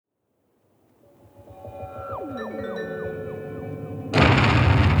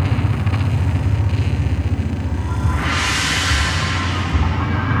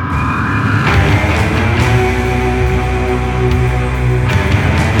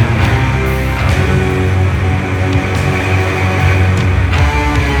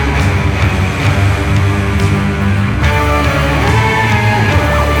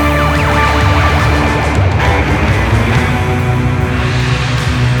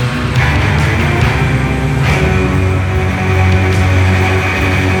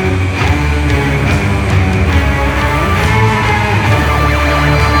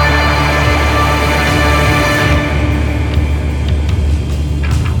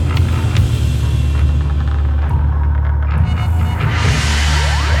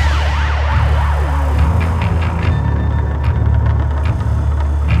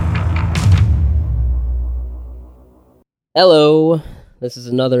Hello, this is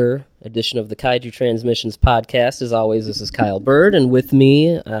another edition of the Kaiju Transmissions podcast. As always, this is Kyle Bird, and with me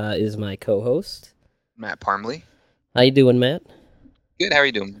is my co-host, Matt Parmley. How you doing, Matt? Good. How are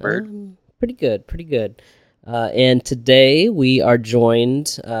you doing, Bird? Pretty good, pretty good. And today we are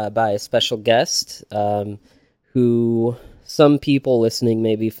joined by a special guest who some people listening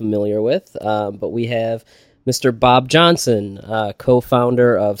may be familiar with, but we have Mr. Bob Johnson,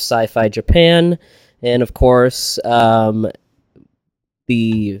 co-founder of Sci-Fi Japan, and of course,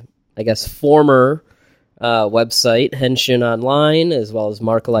 the, former website, Henshin Online, as well as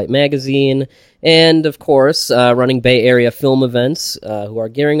Markalite Magazine, and of course, running Bay Area film events, who are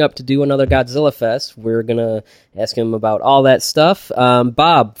gearing up to do another Godzilla Fest. We're going to ask him about all that stuff.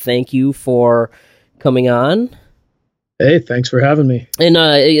 Bob, thank you for coming on. Hey, thanks for having me. And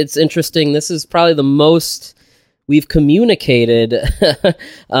it's interesting, this is probably the most we've communicated.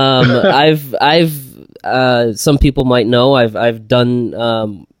 Some people might know I've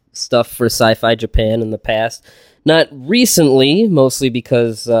done stuff for Sci-Fi Japan in the past. Not recently, mostly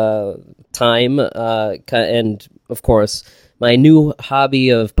because time and of course my new hobby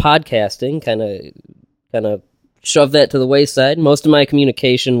of podcasting kind of shoved that to the wayside. Most of my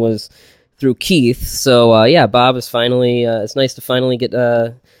communication was through Keith. So yeah, Bob is finally. It's nice to finally get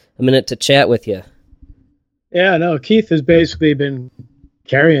a minute to chat with you. Yeah, no, Keith has basically been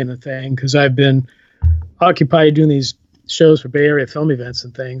carrying the thing because I've been occupied doing these shows for Bay Area film events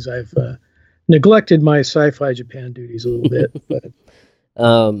and things. I've neglected my Sci-Fi Japan duties a little bit, but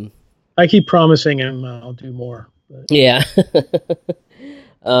I keep promising him I'll do more. But. Yeah.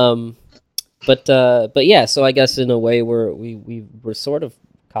 But yeah, so I guess in a way we're sort of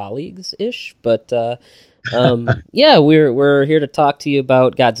colleagues-ish, but yeah, we're here to talk to you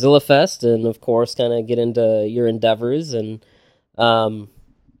about Godzilla Fest and of course kind of get into your endeavors. And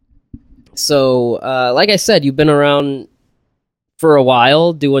so like I said, you've been around for a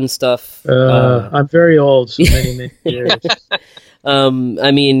while doing stuff. I'm very old, so many years. I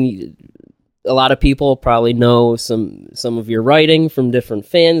mean, a lot of people probably know some of your writing from different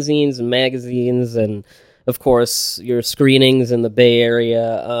fanzines and magazines, and of course your screenings in the Bay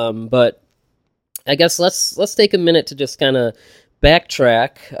Area. But I guess let's take a minute to just kind of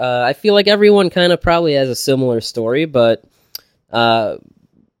backtrack. I feel like everyone kind of probably has a similar story, but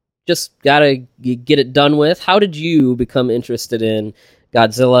just gotta get it done with. How did you become interested in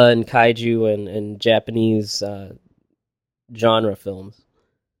Godzilla and kaiju and Japanese genre films?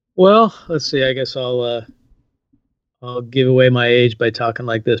 Well, let's see. I guess I'll give away my age by talking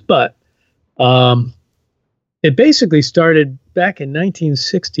like this, but it basically started back in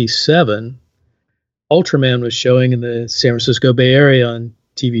 1967. Ultraman was showing in the San Francisco Bay Area on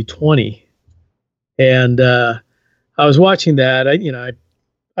TV 20, and I was watching that.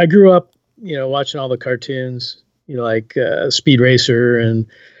 I grew up, watching all the cartoons, like Speed Racer and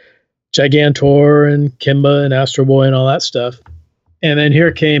Gigantor and Kimba and Astro Boy and all that stuff. And then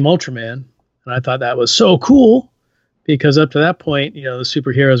here came Ultraman, and I thought that was so cool because up to that point, the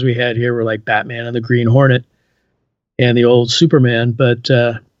superheroes we had here were like Batman and the Green Hornet and the old Superman. But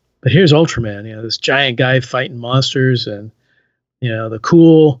here's Ultraman, this giant guy fighting monsters, and the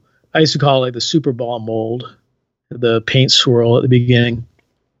cool. I used to call it like the Super Ball mold, the paint swirl at the beginning.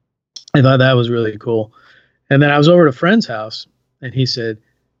 I thought that was really cool. And then I was over at a friend's house, and he said,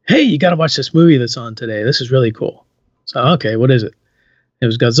 "Hey, you got to watch this movie that's on today. This is really cool." So, okay, what is it? It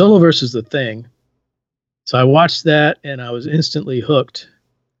was Godzilla versus the Thing. So I watched that, and I was instantly hooked,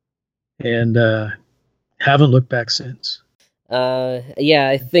 and haven't looked back since. Yeah,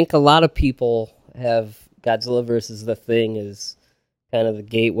 I think a lot of people have Godzilla versus the Thing as kind of the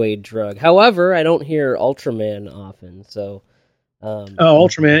gateway drug. However, I don't hear Ultraman often, so...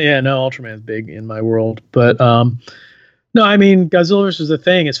 Ultraman, yeah, no, Ultraman's big in my world. But, no, I mean, Godzilla versus the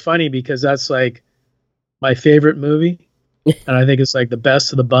Thing is funny because that's, like, my favorite movie, and I think it's, like, the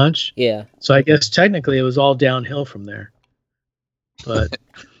best of the bunch. Yeah. So I guess technically it was all downhill from there. But...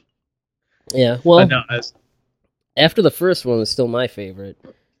 yeah, well... no, after the first one was still my favorite.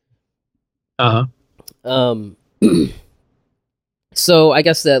 So I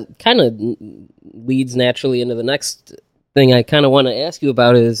guess that kind of leads naturally into the next thing I kind of want to ask you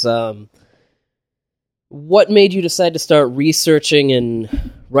about is what made you decide to start researching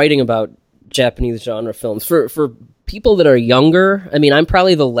and writing about Japanese genre films? For people that are younger, I mean, I'm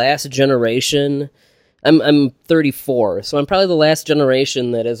probably the last generation. I'm 34, so I'm probably the last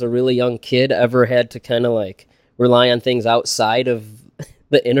generation that as a really young kid ever had to kind of like rely on things outside of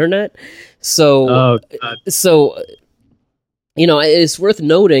the internet. So, it's worth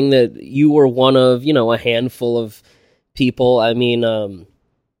noting that you were one of, a handful of people. I mean,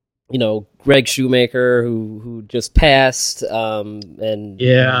 Greg Shoemaker, who just passed, and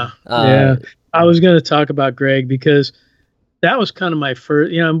Yeah. I was going to talk about Greg because that was kind of my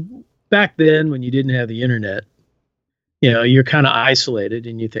first, back then when you didn't have the internet, you're kind of isolated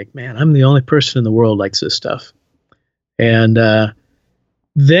and you think, man, I'm the only person in the world likes this stuff. And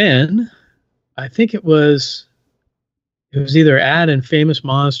then I think it was either Ad and Famous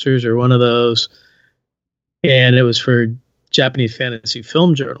Monsters or one of those, and it was for Japanese Fantasy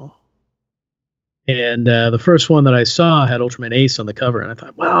Film Journal. And the first one that I saw had Ultraman Ace on the cover, and I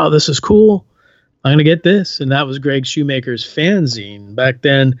thought, wow, this is cool. I'm going to get this. And that was Greg Shoemaker's fanzine. Back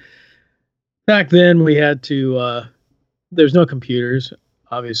then we had to, there's no computers,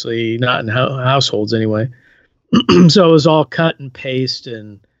 obviously not in households anyway. So it was all cut and paste,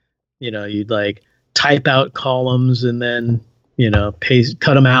 and, you'd like type out columns and then,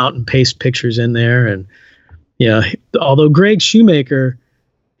 cut them out and paste pictures in there. And, although Greg Shoemaker,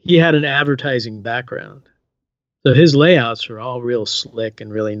 he had an advertising background, so his layouts were all real slick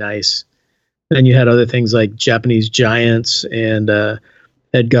and really nice. Then you had other things like Japanese Giants, and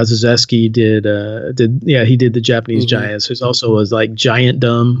Ed Gozowski did the Japanese Giants. There's also was like Giant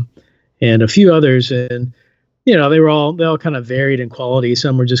Dumb and a few others, and they all kind of varied in quality.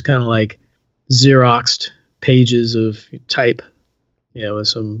 Some were just kind of like Xeroxed pages of type, with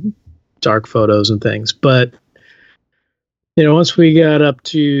some dark photos and things. But once we got up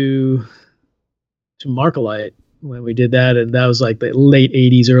to Markolite, when we did that, and that was like the late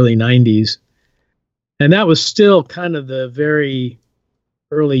 80s, early 90s. And that was still kind of the very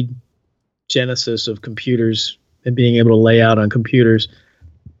early genesis of computers and being able to lay out on computers.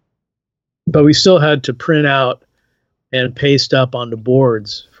 But we still had to print out and paste up onto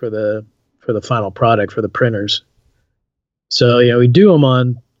boards for the final product for the printers. So, we'd do them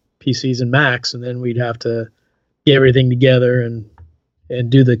on PCs and Macs, and then we'd have to get everything together and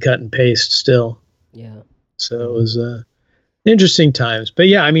do the cut and paste still. Yeah. So it was interesting times. But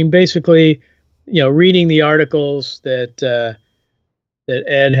yeah, basically, reading the articles that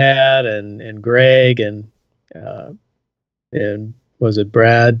Ed had and Greg and was it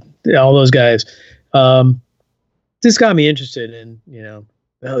Brad, all those guys, this got me interested in,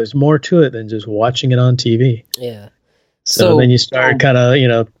 there's more to it than just watching it on TV. Yeah. So then you start kind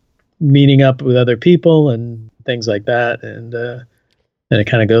of, meeting up with other people and things like that. And it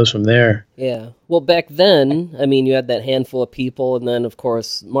kind of goes from there. Yeah. Well, back then, you had that handful of people, and then of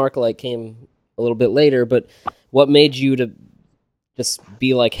course Markolite came a little bit later, but what made you to just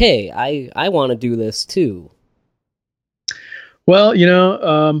be like, hey, I want to do this too? Well,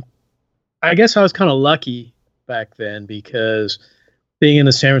 I guess I was kind of lucky back then, because being in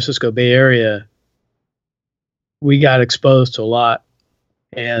the San Francisco Bay Area, we got exposed to a lot.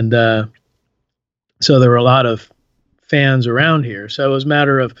 And so there were a lot of fans around here. So it was a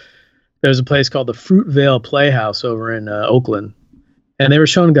matter of, there's a place called the Fruitvale Playhouse over in Oakland. And they were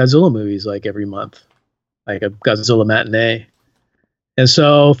showing Godzilla movies like every month, like a Godzilla matinee. And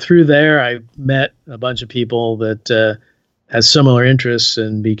so through there, I met a bunch of people that had similar interests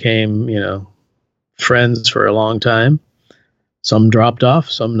and became, friends for a long time. Some dropped off,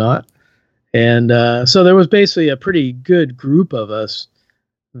 some not. And so there was basically a pretty good group of us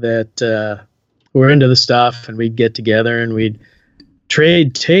that were into the stuff, and we'd get together and we'd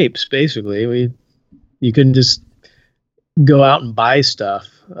trade tapes. Basically, you couldn't just go out and buy stuff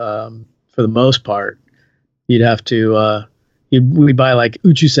for the most part. You'd have to we'd buy like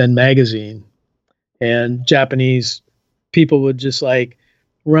Uchusen magazine, and Japanese people would just like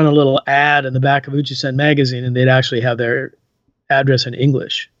run a little ad in the back of Uchusen magazine, and they'd actually have their address in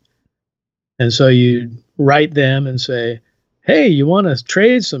English. And so you'd write them and say, hey, you want to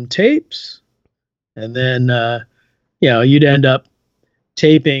trade some tapes? And then, you'd end up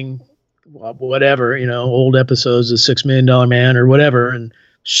taping whatever, old episodes of $6 Million Man or whatever, and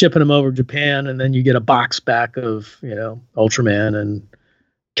shipping them over to Japan. And then you get a box back of, Ultraman and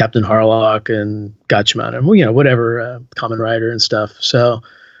Captain Harlock and Gatchaman and, whatever, Kamen Rider and stuff. So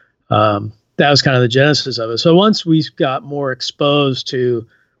that was kind of the genesis of it. So once we got more exposed to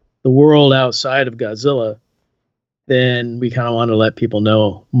the world outside of Godzilla, then we kind of wanted to let people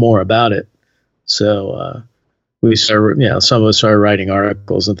know more about it. So we started, some of us started writing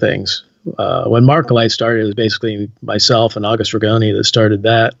articles and things. When Markolite started, it was basically myself and August Ragoni that started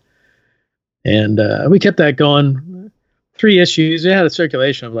that. And we kept that going. 3 issues. It had a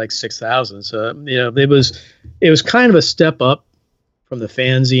circulation of like 6,000. So, it was kind of a step up from the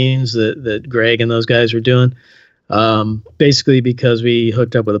fanzines that Greg and those guys were doing. Basically because we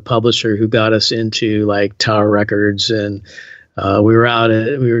hooked up with a publisher who got us into like Tower Records, and we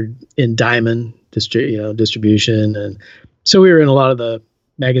were in Diamond distribution, and so we were in a lot of the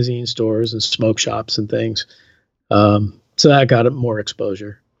magazine stores and smoke shops and things. So that got it more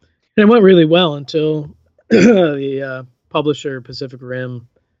exposure. And it went really well until the publisher, Pacific Rim,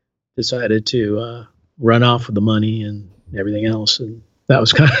 decided to run off with the money and everything else. And that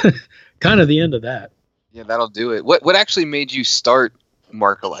was kind of the end of that. Yeah, that'll do it. What actually made you start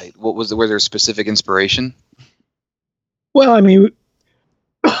Markalite? Was there a specific inspiration? Well, I mean,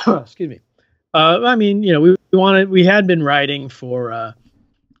 excuse me. I mean, we had been writing for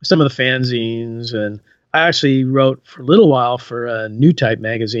some of the fanzines, and I actually wrote for a little while for a New Type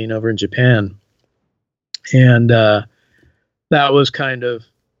magazine over in Japan. And that was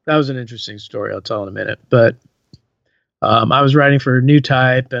an interesting story. I'll tell in a minute. But I was writing for New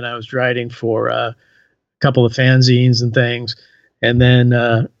Type, and I was writing for a couple of fanzines and things. And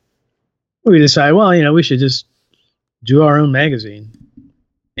then we decided, well, we should just do our own magazine.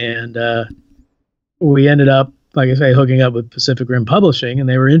 And we ended up, like I say, hooking up with Pacific Rim Publishing, and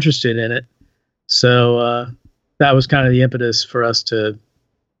they were interested in it. So that was kind of the impetus for us to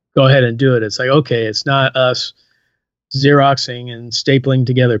go ahead and do it. It's like, okay, it's not us Xeroxing and stapling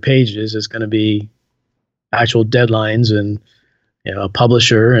together pages. It's going to be actual deadlines and, a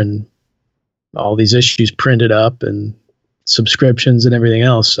publisher and all these issues printed up and subscriptions and everything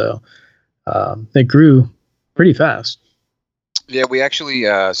else. So it grew pretty fast. Yeah, we actually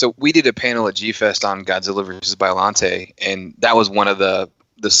so we did a panel at G-Fest on Godzilla versus Biollante, and that was one of the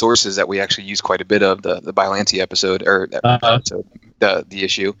sources that we actually used quite a bit of, the Biollante episode, or the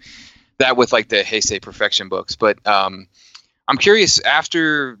issue, that with like the Heisei Perfection books. But I'm curious,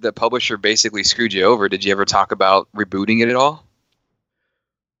 after the publisher basically screwed you over, did you ever talk about rebooting it at all?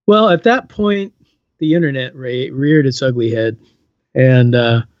 Well, at that point, the internet reared its ugly head,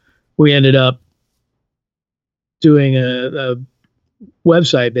 and we ended up doing a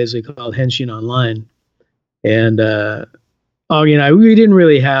website basically called Henshin Online. And we didn't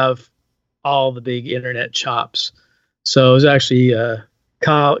really have all the big internet chops. So it was actually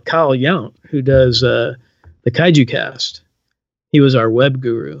Kyle Yount, who does the Kaiju Cast. He was our web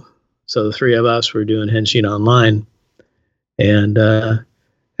guru. So the three of us were doing Henshin Online. And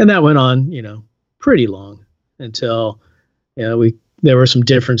that went on, pretty long until, there were some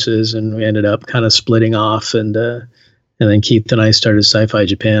differences, and we ended up kind of splitting off, and then Keith and I started Sci-Fi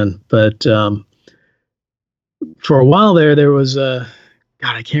Japan. But for a while there was God,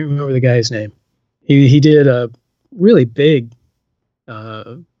 I can't remember the guy's name. He did a really big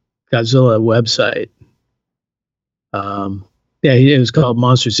Godzilla website. It was called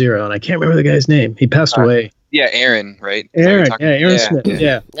Monster Zero, and I can't remember the guy's name. He passed away. Yeah, Aaron, right? Aaron Smith.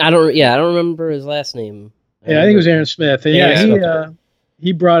 Yeah. I don't remember his last name. I think it was Aaron Smith. And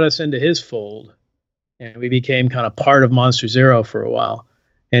he brought us into his fold, and we became kind of part of Monster Zero for a while.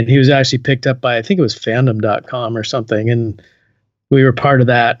 And he was actually picked up by, I think it was fandom.com or something. And we were part of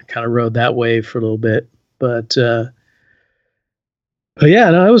that, kind of rode that wave for a little bit. But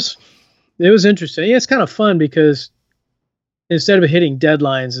yeah, no, it was interesting. Yeah, it's kind of fun because instead of hitting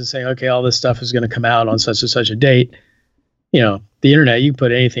deadlines and saying, okay, all this stuff is going to come out on such and such a date, the internet, you can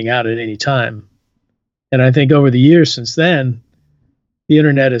put anything out at any time. And I think over the years since then, the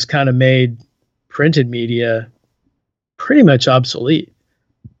internet has kind of made printed media pretty much obsolete.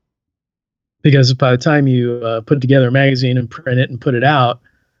 Because by the time you put together a magazine and print it and put it out,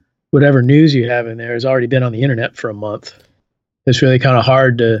 whatever news you have in there has already been on the internet for a month. It's really kind of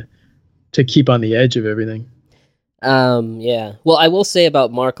hard to keep on the edge of everything. Yeah. Well, I will say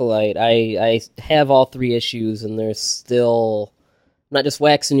about Markalite, I have all 3 issues, and there's still not just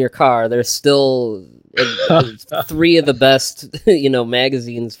wax in your car. There's still 3 of the best,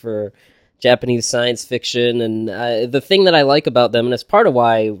 magazines for Japanese science fiction. And the thing that I like about them, and it's part of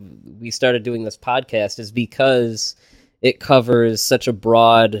why we started doing this podcast, is because it covers such a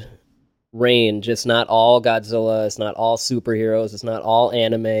broad range. It's not all Godzilla. It's not all superheroes. It's not all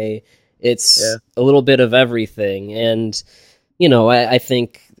anime. It's a little bit of everything. And, I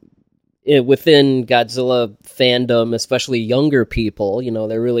think within Godzilla fandom, especially younger people,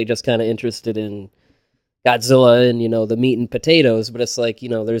 they're really just kind of interested in Godzilla and, the meat and potatoes. But it's like,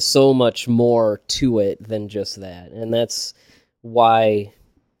 there's so much more to it than just that. And that's why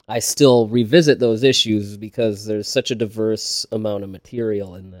I still revisit those issues, because there's such a diverse amount of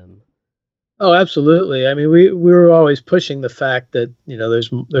material in them. Oh, absolutely. I mean, we were always pushing the fact that,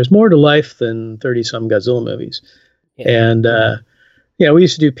 there's more to life than 30-some Godzilla movies. Yeah. And, we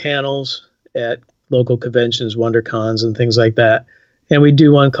used to do panels at local conventions, WonderCons, and things like that. And we'd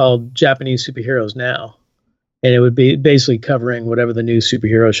do one called Japanese Superheroes Now. And it would be basically covering whatever the new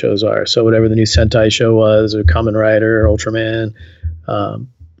superhero shows are. So whatever the new Sentai show was, or Kamen Rider, or Ultraman,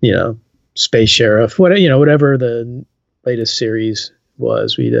 Space Sheriff, whatever the latest series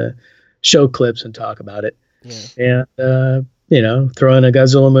was. We'd show clips and talk about it. Yeah. And, throw in a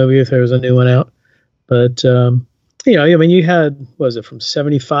Godzilla movie if there was a new one out. But, I mean, you had, was it from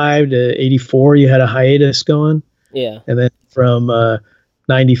 75 to 84, you had a hiatus going? Yeah. And then from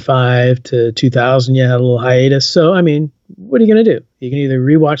 95 to 2000, you had a little hiatus. So, I mean, what are you going to do? You can either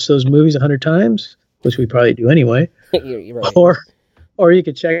rewatch those movies 100 times, which we probably do anyway, You're right. or you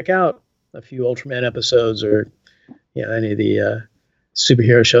could check out a few Ultraman episodes, or any of the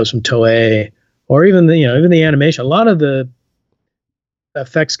superhero shows from Toei, or even the animation. A lot of the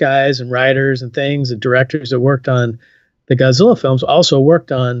effects guys and writers and things, the directors that worked on the Godzilla films also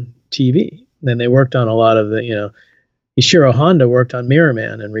worked on TV. Then they worked on a lot of the Ishiro Honda worked on Mirror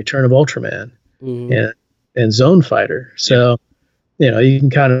Man and Return of Ultraman and Zone Fighter. So you can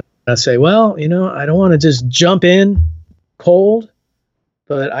kind of say, well, I don't want to just jump in cold,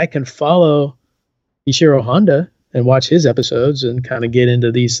 but I can follow Ishiro Honda and watch his episodes and kind of get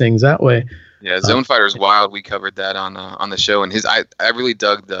into these things that way. Yeah, Zone Fighter is wild. We covered that on the show, and I really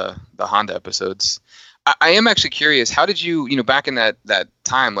dug the Honda episodes. I am actually curious, how did you back in that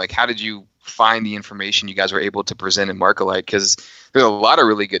time, like how did you find the information you guys were able to present in Markalite? Because there's a lot of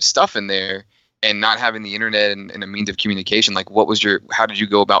really good stuff in there, and not having the internet and a means of communication, like how did you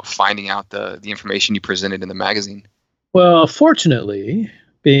go about finding out the information you presented in the magazine? Well, fortunately,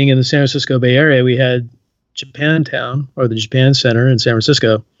 being in the San Francisco Bay Area, we had Japantown, or the Japan Center in San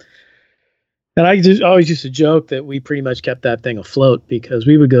Francisco. And I always used to joke that we pretty much kept that thing afloat, because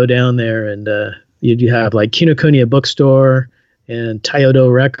we would go down there and you'd have like Kinokuniya Bookstore and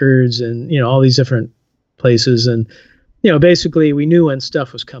Tyodo Records and, all these different places. And, basically we knew when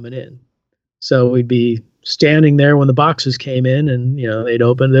stuff was coming in. So we'd be standing there when the boxes came in, and, they'd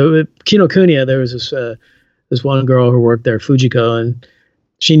open. Kinokuniya, there was this one girl who worked there, Fujiko, and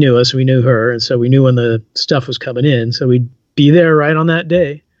she knew us, we knew her. And so we knew when the stuff was coming in. So we'd be there right on that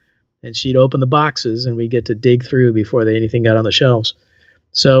day. And she'd open the boxes, and we'd get to dig through before anything got on the shelves.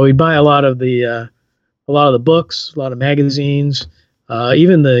 So we'd buy a lot of the books, a lot of magazines,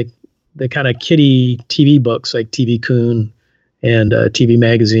 even the kind of kiddie TV books like TV Kun and TV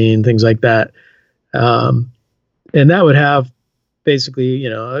Magazine, things like that. And that would have basically,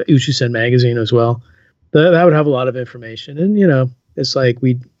 Uchusen Magazine as well. That would have a lot of information. And, it's like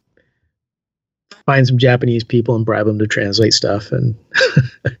we'd find some Japanese people and bribe them to translate stuff. And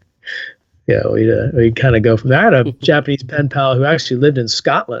we'd kind of go from there. I had a Japanese pen pal who actually lived in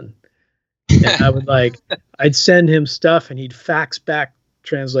Scotland. And I'd send him stuff and he'd fax back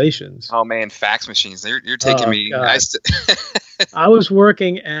translations. Oh man, fax machines. You're taking me. Nice I was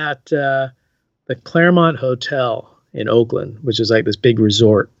working at the Claremont Hotel in Oakland, which is like this big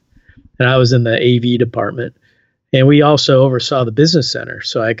resort. And I was in the AV department. And we also oversaw the business center.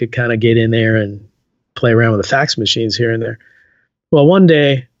 So I could kind of get in there and play around with the fax machines here and there. Well, one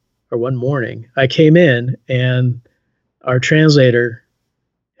morning, I came in and our translator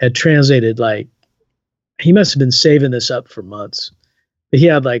had translated he must have been saving this up for months. But he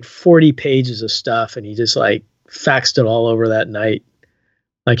had 40 pages of stuff, and he just faxed it all over that night.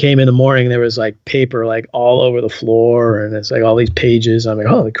 I came in the morning, there was paper all over the floor, and it's all these pages. I'm like,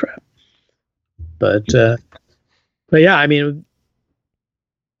 holy crap. But yeah, I mean,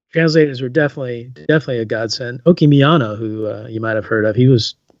 translators were definitely a godsend. Oki Miyano, who you might have heard of, he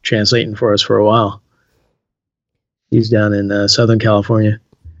was translating for us for a while. He's down in Southern California.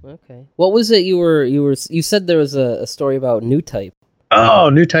 Okay. What was it you said there was a story about New Type? Oh,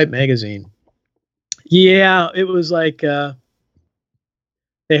 New Type magazine. Yeah, it was they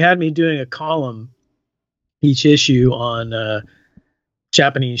had me doing a column each issue on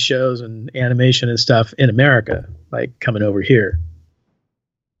Japanese shows and animation and stuff in America, coming over here.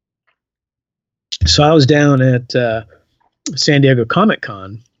 So I was down at San Diego Comic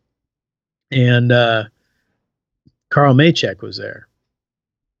Con, and Carl Maychek was there.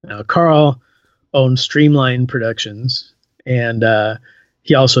 Now, Carl owned Streamline Productions, and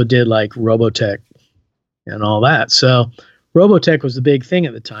he also did Robotech and all that. So Robotech was the big thing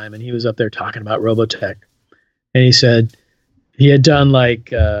at the time, and he was up there talking about Robotech. And he said he had done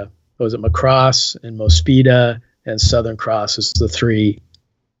was it Macross and Mospita and Southern Cross as the three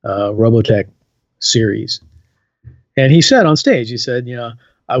Robotech series. And he said on stage, he said,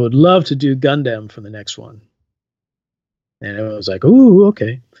 I would love to do Gundam for the next one. And it was like, ooh,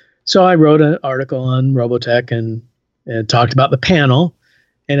 okay. So I wrote an article on Robotech and talked about the panel.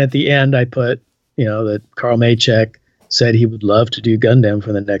 And at the end, I put, that Carl Maychek said he would love to do Gundam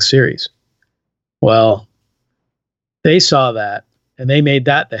for the next series. Well, they saw that, and they made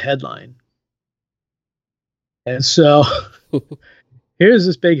that the headline. And so here's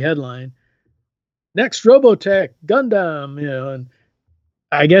this big headline. Next Robotech, Gundam, and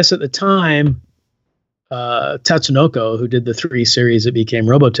I guess at the time, Tatsunoko, who did the 3 series that became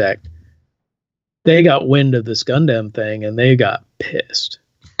Robotech, they got wind of this Gundam thing and they got pissed.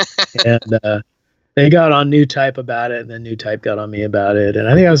 And they got on New Type about it, and then New Type got on me about it. And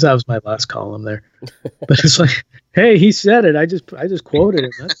I think that was my last column there. But it's like, hey, he said it. I just quoted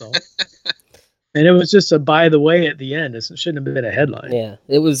him. That's all. And it was just a by the way at the end. It shouldn't have been a headline. Yeah,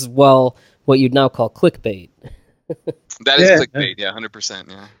 it was, well, what you'd now call clickbait. That is clickbait, yeah, 100%,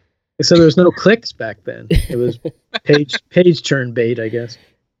 yeah. So there was no clicks back then. It was page turn bait, I guess.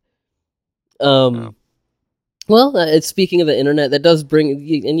 Well, speaking of the internet, that does bring,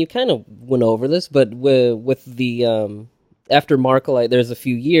 and you kind of went over this, but with the after Markolite, there's a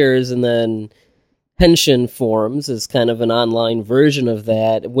few years, and then Henshin Forums is kind of an online version of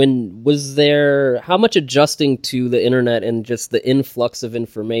that. How much adjusting to the internet and just the influx of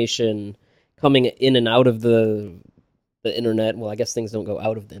information coming in and out of the internet? Well, I guess things don't go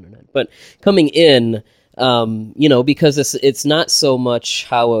out of the internet, but coming in. Because it's not so much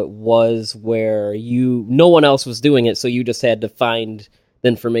how it was where no one else was doing it, so you just had to find the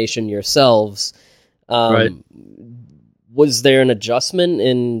information yourselves. Right. Was there an adjustment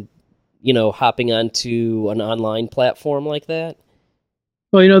in, hopping onto an online platform like that?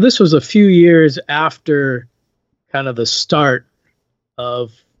 Well, this was a few years after kind of the start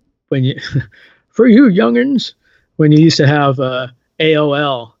of for you youngins, when you used to have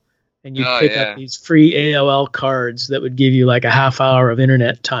AOL. And you'd pick up these free AOL cards that would give you like a half hour of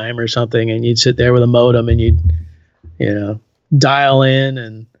internet time or something. And you'd sit there with a modem and you'd, dial in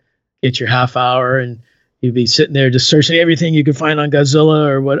and get your half hour. And you'd be sitting there just searching everything you could find on Godzilla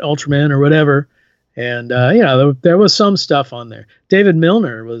or Ultraman or whatever. And, there was some stuff on there. David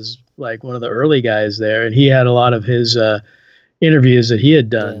Milner was like one of the early guys there. And he had a lot of his interviews that he had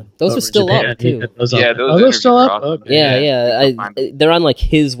done. Yeah. Those are still up too. Those still up. Okay. Yeah. They're on like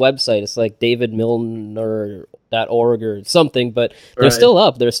his website. It's like davidmilner.org or something, but they're still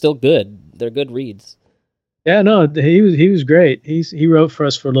up. They're still good. They're good reads. Yeah, no, he was great. He wrote for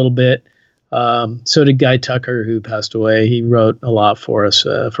us for a little bit. So did Guy Tucker, who passed away. He wrote a lot for us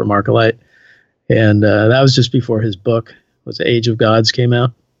for Markolite, and that was just before his book Age of Gods came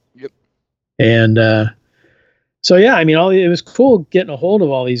out. Yep. And so yeah, I mean, it was cool getting a hold of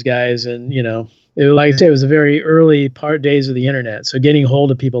all these guys, and like I say, it was the very early days of the internet. So getting a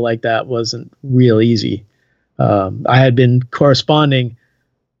hold of people like that wasn't real easy. I had been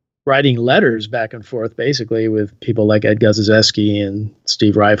writing letters back and forth, basically, with people like Ed Guzaszewski and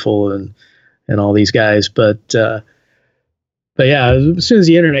Steve Reifel and all these guys. But yeah, as soon as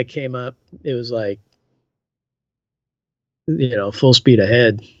the internet came up, it was like, full speed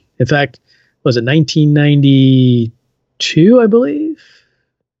ahead. In fact, was it 1992, I believe?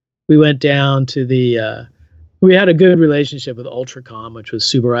 We went down to we had a good relationship with Ultracom, which was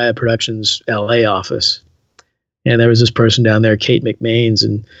Subaraya Productions' LA office. And there was this person down there, Kate McMains,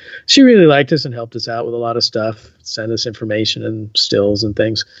 and she really liked us and helped us out with a lot of stuff, sent us information and stills and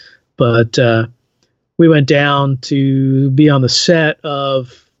things. But we went down to be on the set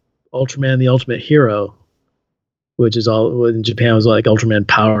of Ultraman the Ultimate Hero, which is all in Japan was like Ultraman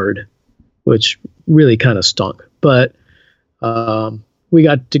Powered, which really kind of stunk. But we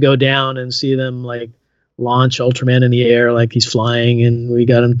got to go down and see them like launch Ultraman in the air like he's flying, and we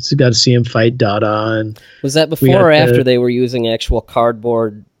got to see him fight Dada. And was that before or after they were using actual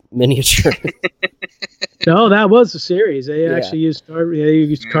cardboard miniature? No, that was the series. They actually used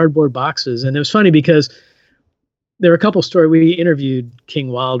cardboard boxes, and it was funny because there were a couple stories. We interviewed King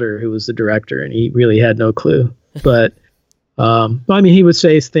Wilder, who was the director, and he really had no clue. But I mean, he would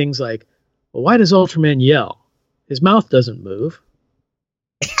say things like, well, why does Ultraman yell? His mouth doesn't move.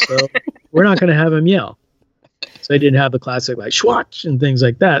 So we're not going to have him yell. So he didn't have the classic like schwatch and things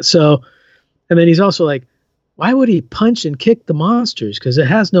like that. So, and then he's also like, why would he punch and kick the monsters? Because it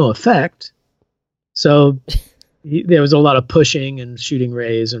has no effect. So there was a lot of pushing and shooting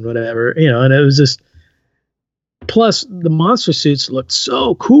rays and whatever, and it was just, plus the monster suits looked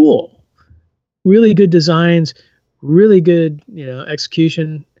so cool. Really good designs, really good,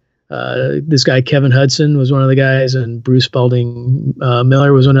 execution. This guy, Kevin Hudson, was one of the guys, and Bruce Spalding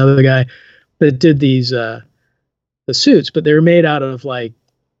Miller was another guy that did these, the suits, but they were made out of like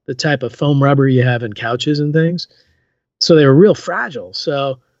the type of foam rubber you have in couches and things. So they were real fragile.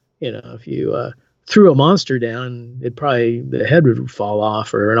 So, if you threw a monster down, the head would fall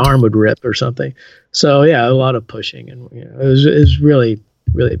off or an arm would rip or something. So yeah, a lot of pushing, and it was really,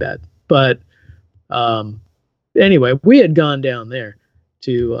 really bad. But anyway, we had gone down there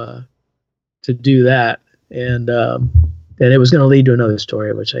to do that, and it was going to lead to another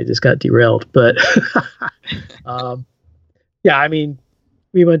story, which I just got derailed. But yeah, I mean,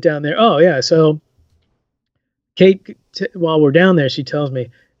 we went down there. Oh yeah, so Kate, while we're down there, she tells me,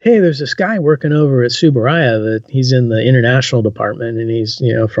 "Hey, there's this guy working over at Subaraya that he's in the international department, and he's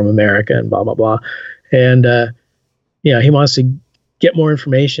from America and blah blah blah, and he wants to get more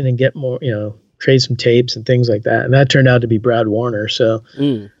information and get more trade some tapes and things like that." And that turned out to be Brad Warner. So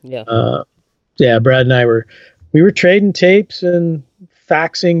Brad and I we were trading tapes and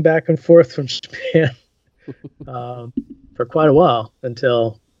faxing back and forth from Japan for quite a while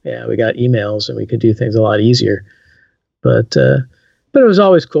until we got emails and we could do things a lot easier. But it was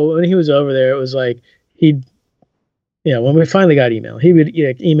always cool when he was over there. It was like when we finally got email, he would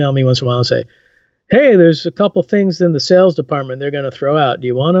email me once in a while and say, "Hey, there's a couple things in the sales department they're going to throw out. Do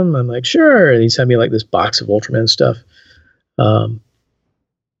you want them?" I'm like, "Sure." And he sent me like this box of Ultraman stuff. One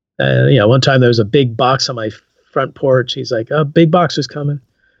time there was a big box on my front porch. He's like, "Oh, big box is coming."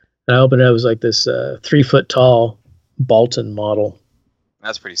 And I opened it. It was like this 3 foot tall Bolton model.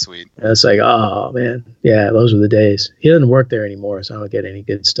 That's pretty sweet. And it's like, oh man, yeah, those were the days. He doesn't work there anymore, so I don't get any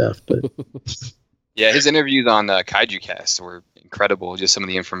good stuff. But yeah, his interviews on Kaiju Cast were incredible. Just some of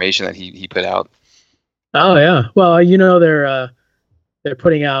the information that he put out. Oh yeah, well they're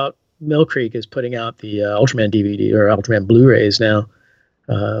putting out, Mill Creek is putting out the Ultraman DVD or Ultraman Blu-rays now,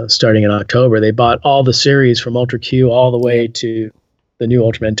 starting in October. They bought all the series from Ultra Q all the way to the new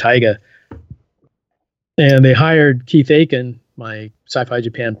Ultraman Taiga, and they hired Keith Aiken, my Sci-Fi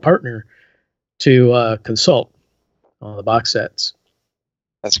Japan partner, to consult on the box sets.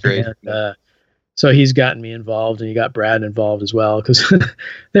 That's great. And, so he's gotten me involved, and he got Brad involved as well, because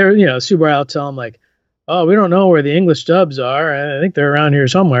they're, Subaru, I'll tell him like, "Oh, we don't know where the English dubs are. I think they're around here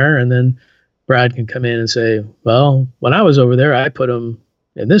somewhere." And then Brad can come in and say, "Well, when I was over there, I put them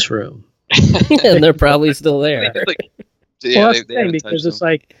in this room." And they're probably still there. Well, that's the thing, because it's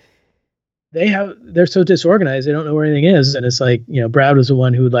like they're so disorganized, they don't know where anything is. And it's like, Brad was the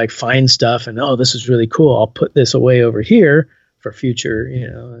one who would like find stuff and, "Oh, this is really cool. I'll put this away over here for future,"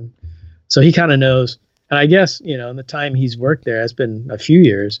 and so he kind of knows. And I guess, in the time he's worked there, it's been a few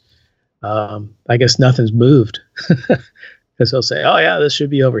years. I guess nothing's moved, because he'll say, "Oh yeah, this should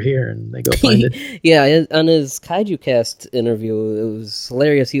be over here," and they go find it. Yeah, on his Kaiju Cast interview, it was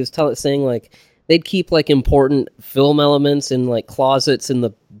hilarious. He was saying like they'd keep like important film elements in like closets in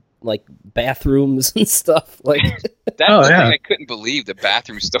the like bathrooms and stuff. Like that's the thing I couldn't believe. The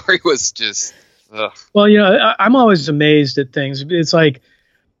bathroom story was just. Ugh. Well, I'm always amazed at things. It's like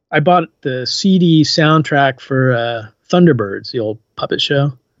I bought the CD soundtrack for Thunderbirds, the old puppet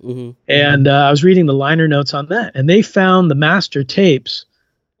show. Mm-hmm. And I was reading the liner notes on that, and they found the master tapes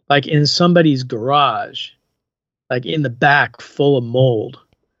like in somebody's garage, like in the back, full of mold.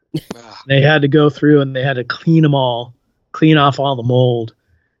 They had to go through and they had to clean off all the mold,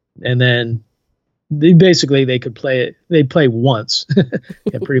 and then they could play it. They'd play once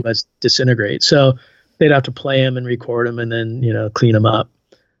and pretty much disintegrate. So they'd have to play them and record them and then clean them up.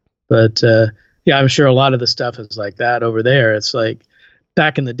 But I'm sure a lot of the stuff is like that over there. It's like,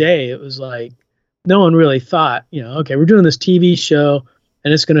 back in the day, it was like no one really thought, okay, we're doing this TV show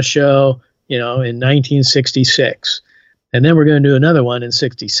and it's going to show, in 1966, and then we're going to do another one in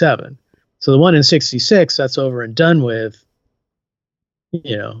 67. So the one in 66, that's over and done with.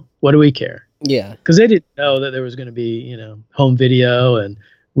 What do we care? Yeah, because they didn't know that there was going to be, home video and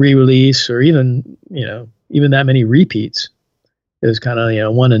re-release, or even that many repeats. It was kind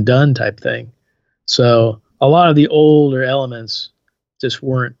of one and done type thing. So a lot of the older elements just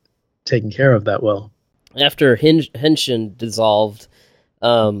weren't taken care of that well. After Henshin dissolved,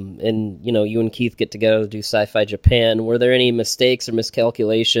 and you and Keith get together to do Sci-Fi Japan, were there any mistakes or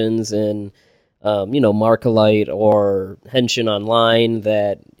miscalculations in Markalite or Henshin Online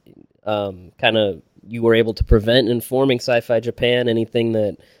that kind of you were able to prevent in forming Sci-Fi Japan? Anything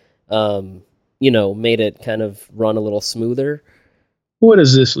that made it kind of run a little smoother? What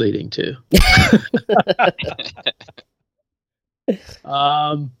is this leading to?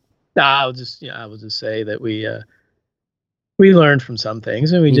 I will just say that we learned from some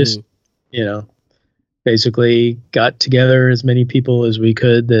things, and we just basically got together as many people as we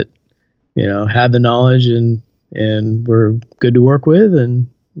could that had the knowledge and were good to work with, and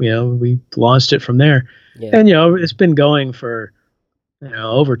we launched it from there. Yeah. And it's been going for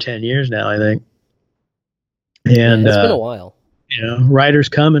over 10 years now, I think. And it's been a while. Writers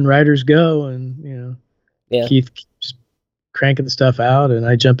come and writers go, and Keith keeps cranking stuff out, and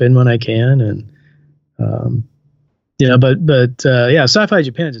I jump in when I can, and Sci-Fi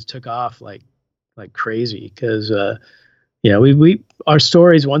Japan just took off like crazy, because we our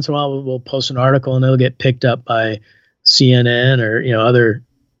stories, once in a while we'll post an article and it'll get picked up by CNN or other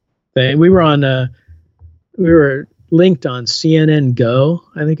thing. We were linked on CNN Go,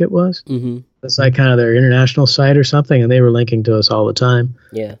 I think it was. Mm-hmm. It's like kind of their international site or something, and they were linking to us all the time.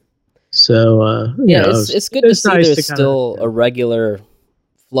 Yeah. So it's good to see nice there's to still a regular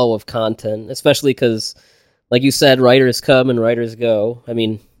flow of content, especially because, like you said, writers come and writers go. I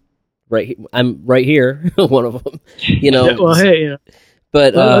mean, I'm right here, one of them. Well, hey,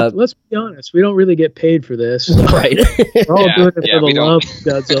 but let's be honest, we don't really get paid for this. Right. We're all doing it for the love of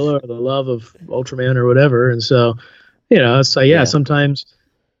Godzilla or the love of Ultraman or whatever, and so it's like sometimes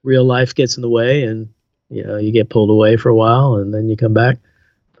real life gets in the way, and you get pulled away for a while, and then you come back.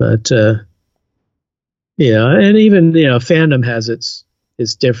 But and even fandom has its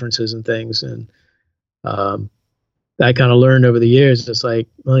differences and things, and I kind of learned over the years. It's like,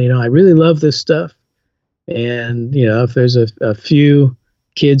 well, I really love this stuff, and if there's a few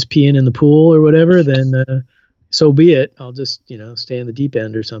kids peeing in the pool or whatever, then so be it. I'll just stay in the deep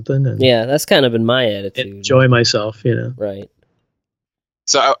end or something. And that's kind of been my attitude. Enjoy myself, Right.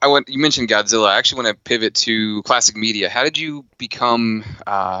 So you mentioned Godzilla. I actually want to pivot to classic media. How did you become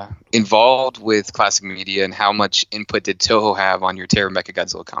involved with classic media, and how much input did Toho have on your Terror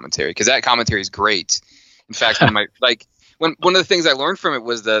Mechagodzilla commentary? Because that commentary is great. In fact, one of the things I learned from it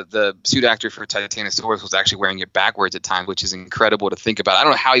was the suit actor for Titanosaurus was actually wearing it backwards at times, which is incredible to think about. I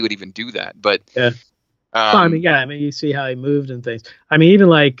don't know how he would even do that, but yeah. You see how he moved and things. I mean, even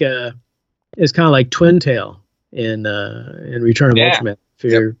like it's kind of like Twin Tail in Return of Ultraman.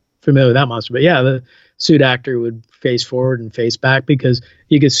 If you're familiar with that monster, but the suit actor would face forward and face back because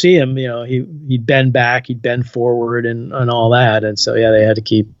you could see him. He'd bend back, he'd bend forward, and all that. And so they had to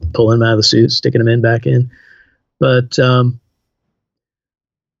keep pulling him out of the suit, sticking him back in. But I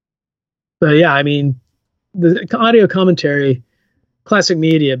mean, the audio commentary, classic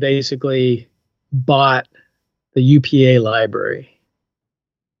media basically bought the UPA library,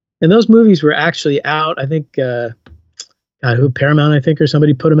 and those movies were actually out. I think. Paramount, I think, or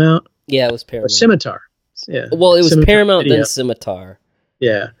somebody put them out. Yeah, it was Paramount. Or Scimitar. Yeah. Well, it was Scimitar Paramount, Video. then Scimitar.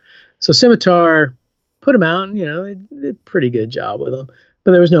 Yeah. So Scimitar put them out, and they did a pretty good job with them.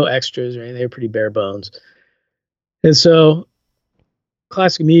 But there was no extras or anything. They were pretty bare bones. And so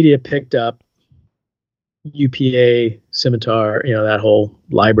classic media picked up UPA, Scimitar, that whole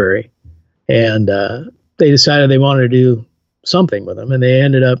library. And they decided they wanted to do something with them. And they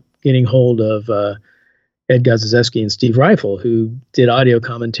ended up getting hold of Ed Gazowski and Steve Rifle, who did audio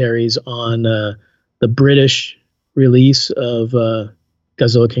commentaries on the British release of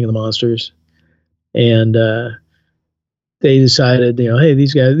Godzilla King of the Monsters. And they decided, hey,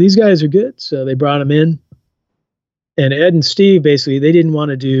 these guys are good. So they brought them in. And Ed and Steve, basically, they didn't want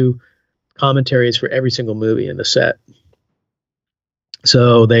to do commentaries for every single movie in the set.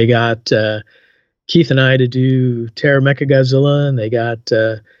 So they got Keith and I to do Terror Mechagodzilla, and they got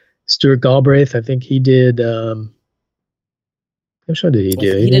Stuart Galbraith. I think he did. Which one did he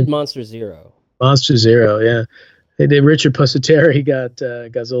do? He did Monster Zero. Monster Zero, yeah. They did Richard Pusateri. He got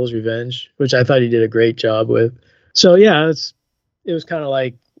Godzilla's Revenge, which I thought he did a great job with. So yeah, it was kind of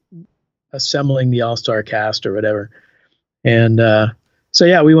like assembling the all-star cast or whatever. And so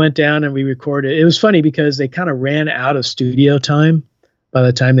yeah, we went down and we recorded. It was funny because they kind of ran out of studio time by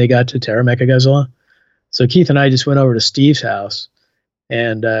the time they got to Terror Mechagodzilla. So Keith and I just went over to Steve's house,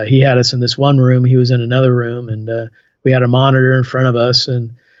 and he had us in this one room. He was in another room, and we had a monitor in front of us,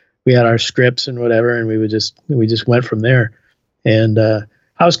 and we had our scripts and whatever, and we just went from there. And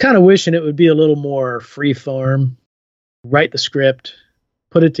I was kind of wishing it would be a little more free form. Write the script,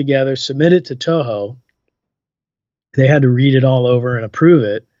 put it together, submit it to Toho. They had to read it all over and approve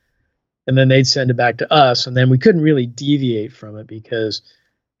it, and then they'd send it back to us, and then we couldn't really deviate from it because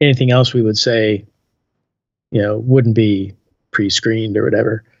anything else we would say, wouldn't be pre-screened or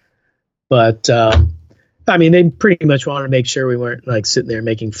whatever. But I mean, they pretty much wanted to make sure we weren't like sitting there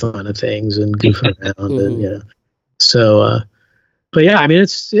making fun of things and goofing around, and So, but yeah, I mean,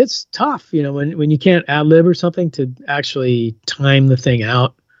 it's tough, when you can't ad lib or something to actually time the thing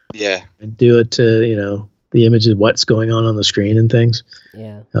out. Yeah. And do it to the image of what's going on the screen and things.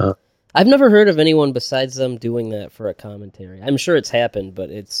 Yeah. I've never heard of anyone besides them doing that for a commentary. I'm sure it's happened, but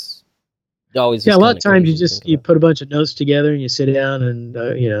it's always a lot of times you put a bunch of notes together and you sit down and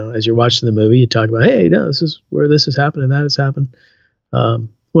as you're watching the movie, you talk about, hey, no, this is where this has happened and that has happened.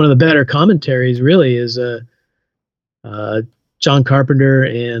 One of the better commentaries really is John Carpenter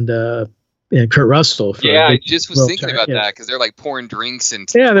and Kurt Russell. I just was thinking about that because they're like pouring drinks and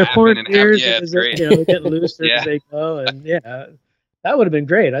they're pouring beers. Yeah, it's great. They're getting looser as they go, and that would have been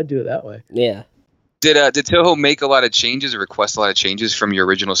great. I'd do it that way. Yeah. Did Toho make a lot of changes or request a lot of changes from your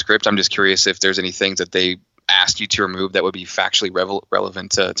original script? I'm just curious if there's any things that they asked you to remove that would be factually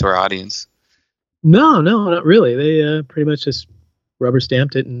relevant to our audience. No, no, not really. They pretty much just rubber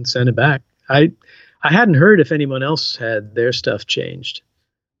stamped it and sent it back. I hadn't heard if anyone else had their stuff changed,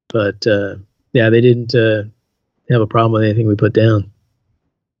 but yeah, they didn't have a problem with anything we put down.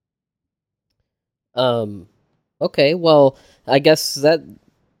 Um, okay, well, I guess that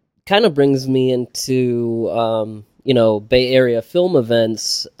kind of brings me into Bay Area film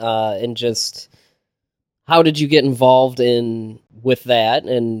events, and just how did you get involved in with that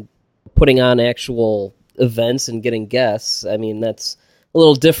and putting on actual events and getting guests? I mean, that's a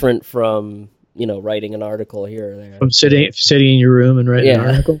little different from writing an article here or there. From sitting in your room and writing an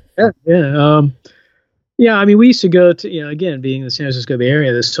Yeah. article. Yeah. I mean, we used to go to, again, being in the San Francisco Bay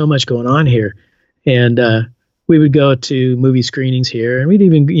Area, there's so much going on here, and we would go to movie screenings here, and we'd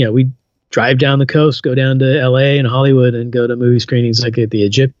even, we'd drive down the coast, go down to L.A. and Hollywood, and go to movie screenings like at the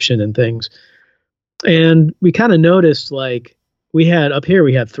Egyptian and things. And we kind of noticed, like, we had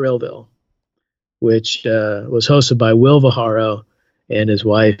Thrillville, which was hosted by Will Viharo and his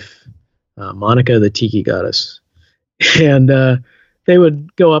wife, Monica, the Tiki Goddess. And they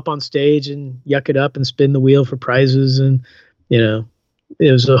would go up on stage and yuck it up and spin the wheel for prizes. And, it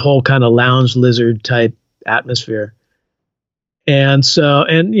was a whole kind of lounge lizard type atmosphere. And so,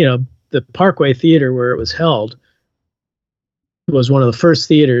 the Parkway Theater where it was held was one of the first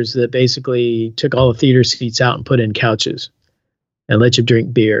theaters that basically took all the theater seats out and put in couches and let you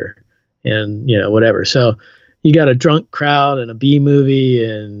drink beer and, whatever. So you got a drunk crowd and a B movie,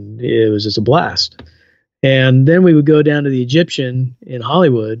 and it was just a blast. And then we would go down to the Egyptian in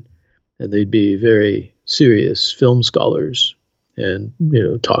Hollywood, and they'd be very serious film scholars and,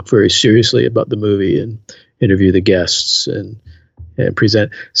 talk very seriously about the movie and interview the guests and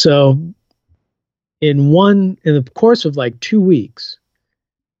present. So in the course of like 2 weeks,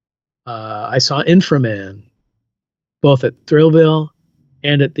 I saw Inframan both at Thrillville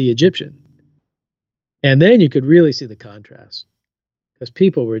and at the Egyptian. And then you could really see the contrast, because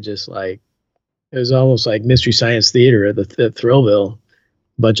people were just like, it was almost like Mystery Science Theater at Thrillville,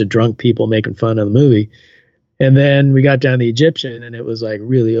 a bunch of drunk people making fun of the movie. And then we got down to the Egyptian, and it was like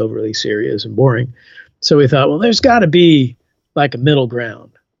really overly serious and boring. So we thought, well, there's got to be like a middle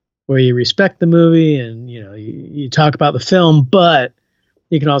ground where you respect the movie and, you talk about the film, but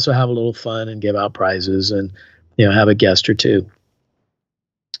you can also have a little fun and give out prizes and, have a guest or two.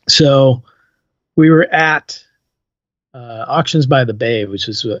 So we were at Auctions by the Bay, which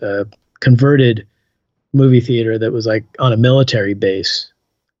is a converted movie theater that was like on a military base,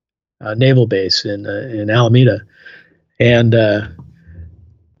 naval base in Alameda. And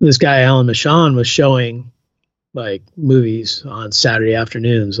this guy, Alan Michon, was showing like movies on Saturday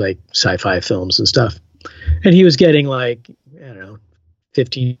afternoons, like sci-fi films and stuff. And he was getting like, I don't know,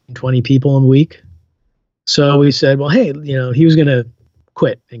 15, 20 people a week. So we said, well, hey, he was going to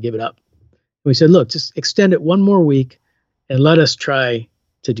quit and give it up. We said, look, just extend it one more week and let us try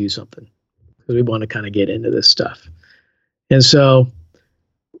to do something, because we want to kind of get into this stuff. And so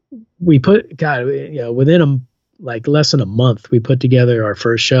we within less than a month, we put together our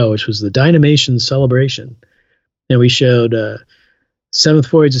first show, which was the Dynamation Celebration. And we showed Seventh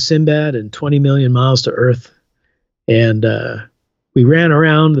Voyage of Sinbad and 20 Million Miles to Earth. And we ran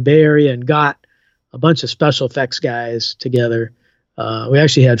around the Bay Area and got a bunch of special effects guys together. We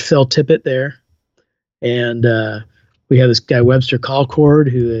actually had Phil Tippett there. And we had this guy, Webster Colcord,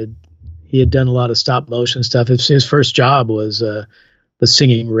 who had done a lot of stop motion stuff. His first job was the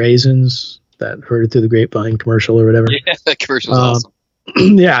Singing Raisins, that Heard It Through the Grapevine commercial or whatever. Yeah, that commercial's awesome.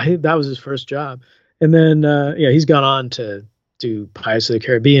 Yeah, that was his first job. And then, he's gone on to do Pirates of the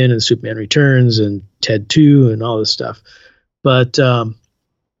Caribbean and Superman Returns and Ted 2 and all this stuff. But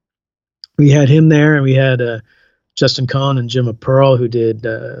we had him there, and we had Justin Cohn and Jim Pearl, who did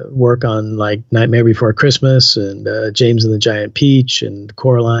work on like Nightmare Before Christmas and James and the Giant Peach and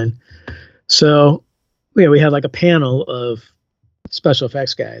Coraline. So we had like a panel of special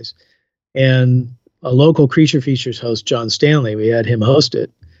effects guys, and a local Creature Features host, John Stanley. We had him host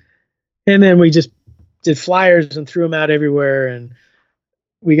it. And then we just did flyers and threw them out everywhere, and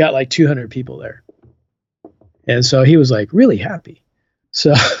we got like 200 people there. And so he was like really happy.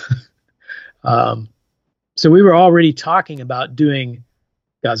 So, so we were already talking about doing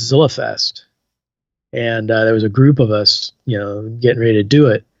Godzilla Fest, and there was a group of us, getting ready to do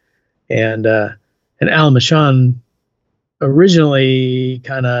it. And Alan Michon originally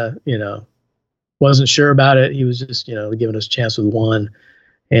kind of, wasn't sure about it. He was just, giving us a chance with one.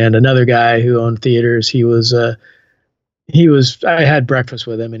 And another guy who owned theaters, I had breakfast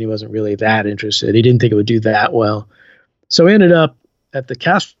with him, and he wasn't really that interested. He didn't think it would do that well. So we ended up at the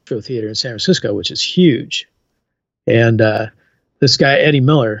Castro Theater in San Francisco, which is huge. And this guy, Eddie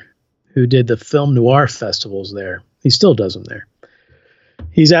Miller, who did the film noir festivals there. He still does them there.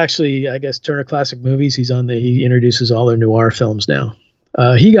 He's actually, I guess, Turner Classic Movies. He introduces all their noir films now.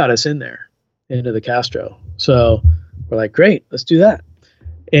 He got us in there into the Castro. So we're like, great, let's do that.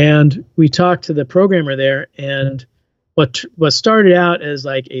 And we talked to the programmer there, and what started out as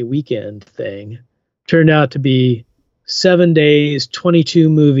like a weekend thing turned out to be 7 days, 22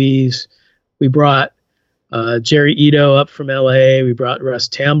 movies. We brought Jerry Ito up from LA. We brought Russ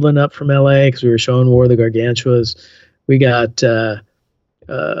Tamblyn up from LA because we were showing War of the Gargantuas. We got who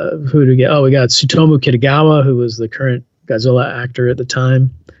did we get? Oh, we got Tsutomu Kitagawa, who was the current Godzilla actor at the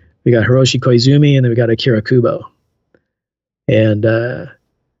time. We got Hiroshi Koizumi, and then we got Akira Kubo. And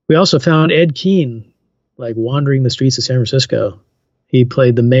we also found Ed Keane, like wandering the streets of San Francisco. He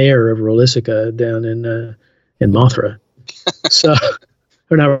played the mayor of Rolisica down in Mothra. So,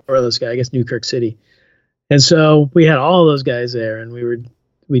 or not Rolisica, I guess Newkirk City. And so we had all those guys there, and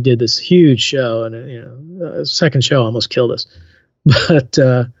we did this huge show, and the second show almost killed us. But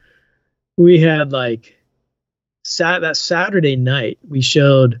we had like that Saturday night, we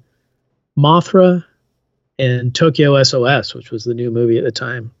showed Mothra and Tokyo SOS, which was the new movie at the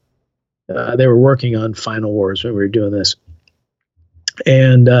time. They were working on Final Wars when we were doing this.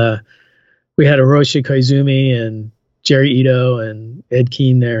 And we had Hiroshi Koizumi and Jerry Ito and Ed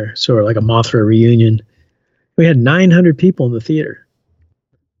Keane there, sort of like a Mothra reunion. We had 900 people in the theater,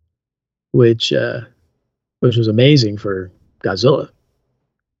 which was amazing for Godzilla.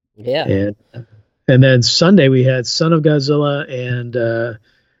 Yeah. And then Sunday we had Son of Godzilla and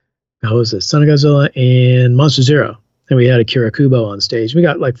Son of Godzilla and Monster Zero. And we had Akira Kubo on stage. We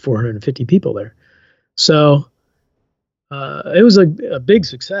got like 450 people there. So it was a big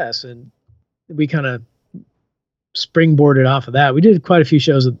success, and we kind of springboarded off of that. We did quite a few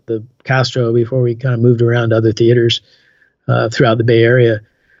shows at the Castro before we kind of moved around to other theaters throughout the Bay Area.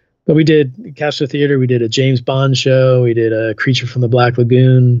 But we did Castro Theater. We did a James Bond show. We did a Creature from the Black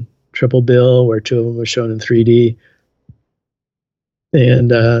Lagoon triple bill where two of them were shown in 3D.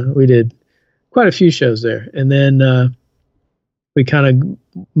 And we did quite a few shows there. And then we kind of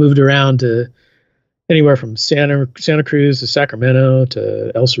moved around to anywhere from Santa Cruz to Sacramento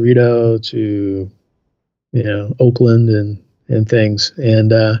to El Cerrito to Oakland and things.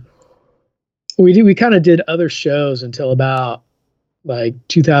 And we kind of did other shows until about like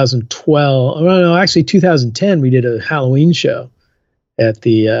 2012. Oh, no, actually 2010 we did a Halloween show at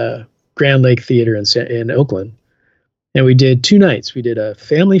the Grand Lake Theater in Oakland. And we did 2 nights. We did a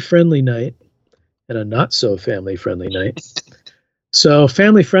family-friendly night and a not-so-family-friendly night. So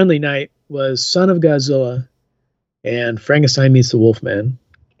family-friendly night was Son of Godzilla and Frankenstein Meets the Wolfman.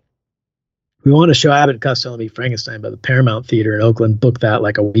 We wanted to show Abbott and Costello Meet Frankenstein, but the Paramount Theater in Oakland booked that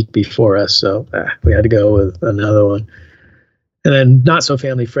like a week before us, so we had to go with another one. And then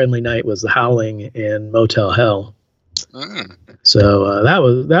not-so-family-friendly night was The Howling and Motel Hell. So that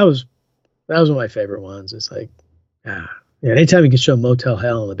was one of my favorite ones. It's like, anytime you can show Motel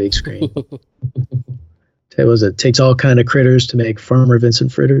Hell on the big screen. It takes all kind of critters to make Farmer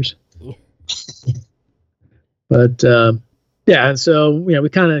Vincent fritters. But and so we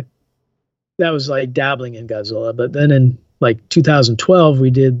kind of, that was like dabbling in Godzilla. But then in like 2012 we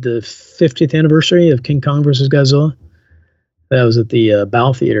did the 50th anniversary of King Kong versus Godzilla. That was at the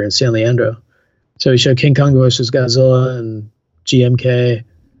Bow Theater in San Leandro. So we showed King Kong versus Godzilla and GMK,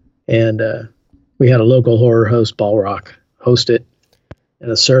 and we had a local horror host, Ballrock, host it,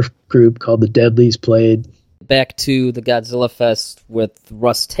 and a surf group called the Deadlies played. Back to the Godzilla Fest with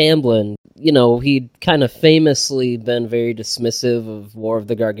Russ Tamblyn, he'd kind of famously been very dismissive of War of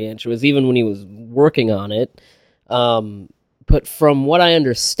the Gargantuas, even when he was working on it. But from what I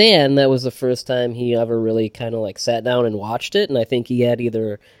understand, that was the first time he ever really kind of like sat down and watched it, and I think he had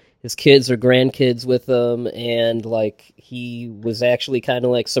either his kids or grandkids with him, and like he was actually kind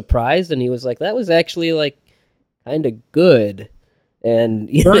of like surprised, and he was like, that was actually like kind of good. And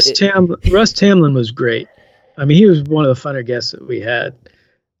Russ Tamblyn was great. I mean, he was one of the funner guests that we had,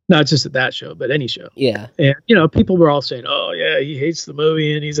 not just at that show, but any show. Yeah. And, people were all saying, oh, yeah, he hates the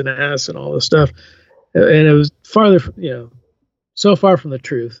movie and he's an ass and all this stuff. And it was so far from the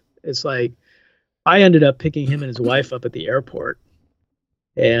truth. It's like I ended up picking him and his wife up at the airport.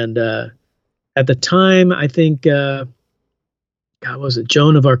 And at the time, I think, was it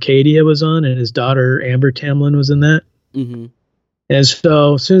Joan of Arcadia was on, and his daughter Amber Tamblyn was in that. Mm-hmm. And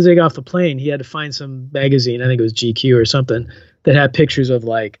so as soon as they got off the plane, he had to find some magazine, I think it was GQ or something, that had pictures of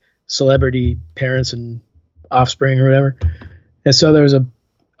like celebrity parents and offspring or whatever. And so there was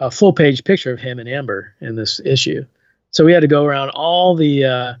a full page picture of him and Amber in this issue. So we had to go around all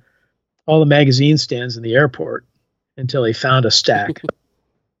the magazine stands in the airport until he found a stack.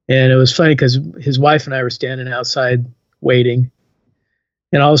 And it was funny because his wife and I were standing outside waiting.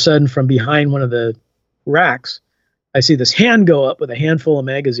 And all of a sudden, from behind one of the racks, I see this hand go up with a handful of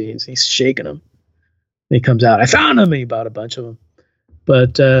magazines. He's shaking them. And he comes out. I found them. And he bought a bunch of them.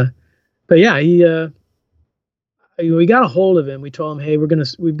 But yeah, we got a hold of him. We told him, hey,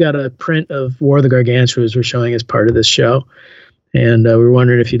 we've got a print of War of the Gargantuas we're showing as part of this show. And we were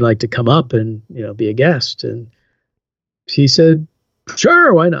wondering if you'd like to come up and, be a guest. And he said,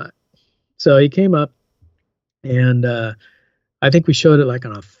 sure, why not? So he came up, and I think we showed it like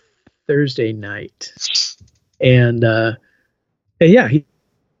on a Thursday night. And yeah, he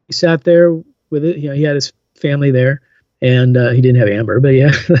sat there with it. He had his family there, and he didn't have Amber, but he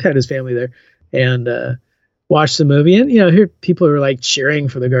had his family there, and watched the movie. And here people are like cheering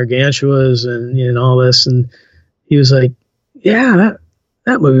for the Gargantuas and all this, and he was like, yeah,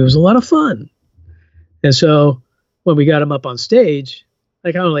 that movie was a lot of fun. And so when we got him up on stage,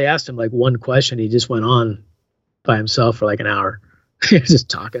 like I only asked him like one question. He just went on by himself for like an hour, just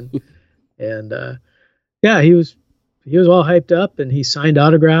talking. And yeah, he was all hyped up, and he signed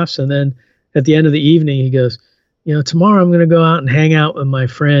autographs. And then at the end of the evening, he goes, tomorrow I'm going to go out and hang out with my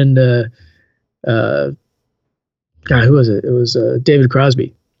friend. God, who was it? It was David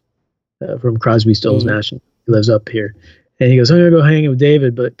Crosby from Crosby, Stills, Nash. He lives up here. And he goes, I'm going to go hang with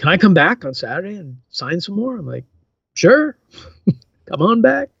David, but can I come back on Saturday and sign some more? I'm like, sure. Come on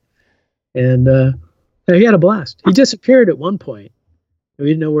back. And he had a blast. He disappeared at one point. We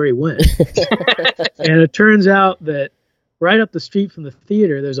didn't know where he went. And it turns out that right up the street from the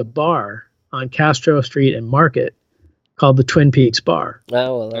theater, there's a bar on Castro Street and Market called the Twin Peaks Bar.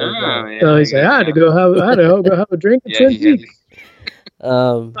 Oh, well, yeah, so he said, I had to go have a drink at Twin Peaks.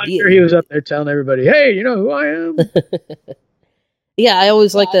 I'm sure he was up there telling everybody, hey, you know who I am? Yeah, I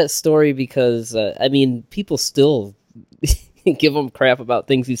always like that story because, people still give him crap about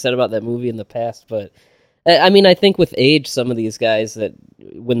things he said about that movie in the past, but I think with age, some of these guys that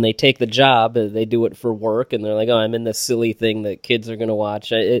when they take the job, they do it for work, and they're like, oh, I'm in this silly thing that kids are going to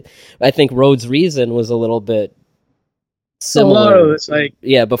watch. I think Rhodes' Reason was a little bit similar. It's like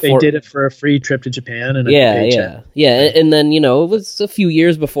before they did it for a free trip to Japan and yeah. And then it was a few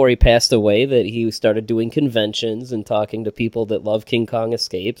years before he passed away that he started doing conventions and talking to people that love King Kong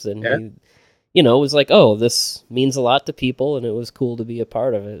Escapes, and he was like, oh, this means a lot to people, and it was cool to be a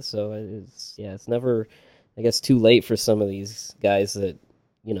part of it. So it's never, I guess, too late for some of these guys that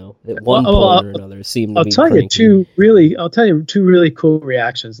at one point or another seem to be. I'll tell you two really cool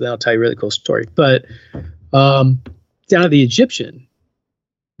reactions. Then I'll tell you a really cool story. But down at the Egyptian,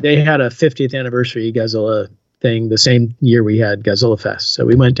 they had a 50th anniversary Godzilla thing the same year we had Godzilla Fest. So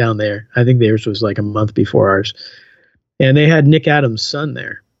we went down there. I think theirs was like a month before ours. And they had Nick Adams' son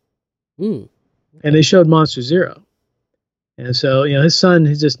there. And they showed Monster Zero. And so, his son,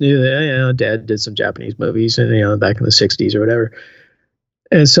 he just knew that, Dad did some Japanese movies and, back in the 60s or whatever.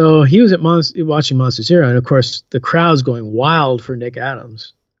 And so he was watching Monster Zero. And of course, the crowd's going wild for Nick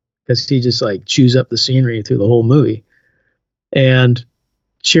Adams because he just like chews up the scenery through the whole movie and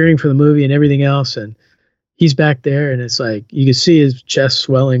cheering for the movie and everything else. And he's back there, and it's like, you can see his chest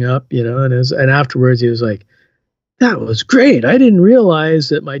swelling up, and afterwards he was like, that was great. I didn't realize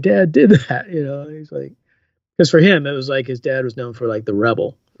that my dad did that. He's like, because for him, it was like his dad was known for like the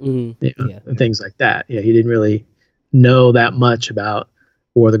rebel, and things like that. He didn't really know that much about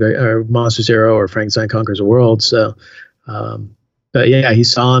or Monster Zero or Frankenstein Conquers the World. So, but yeah, he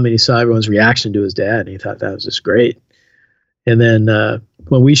saw him and he saw everyone's reaction to his dad, and he thought that was just great. And then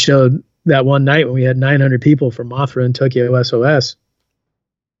when we showed that one night when we had 900 people from Mothra and Tokyo SOS,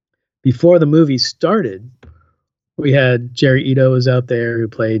 before the movie started, we had Jerry Ito was out there who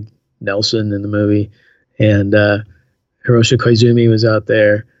played Nelson in the movie, and Hiroshi Koizumi was out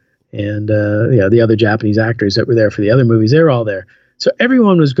there, and the other Japanese actors that were there for the other movies, they were all there. So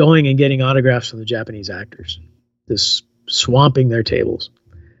everyone was going and getting autographs from the Japanese actors, just swamping their tables.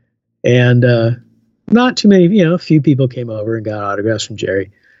 And not too many, a few people came over and got autographs from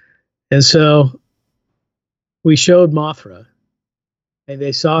Jerry. And so we showed Mothra, and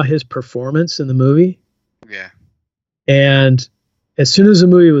they saw his performance in the movie. Yeah. And as soon as the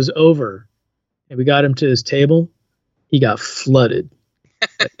movie was over and we got him to his table, he got flooded.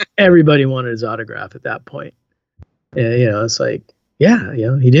 Everybody wanted his autograph at that point. And, it's like,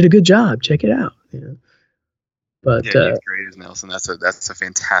 he did a good job. Check it out. But he's great as Nelson. That's a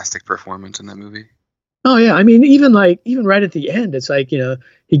fantastic performance in that movie. Oh yeah, I mean, even right at the end, it's like,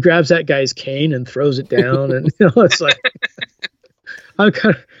 he grabs that guy's cane and throws it down, and it's like,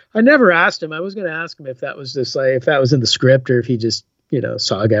 I never asked him. I was going to ask him if that was just like, if that was in the script, or if he just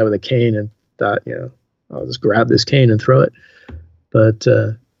saw a guy with a cane and thought, I'll just grab this cane and throw it. But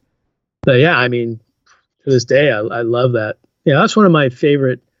But yeah, I mean, to this day, I love that. Yeah, that's one of my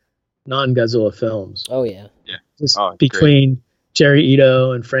favorite non-Godzilla films. Oh yeah. Yeah. Just Oh, between Jerry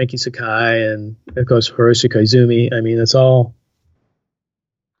Ito and Frankie Sakai and of course Hiroshi Koizumi. I mean, it's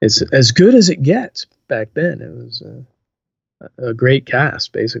as good as it gets back then. It was a great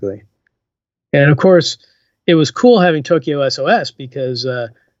cast, basically. And of course, it was cool having Tokyo SOS because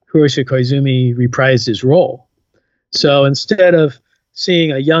Hiroshi Koizumi reprised his role. So instead of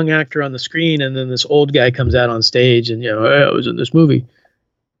seeing a young actor on the screen and then this old guy comes out on stage and, hey, I was in this movie,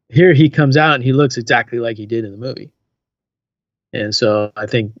 here he comes out and he looks exactly like he did in the movie. And so I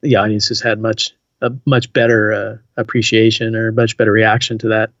think the audience has had a much better appreciation or much better reaction to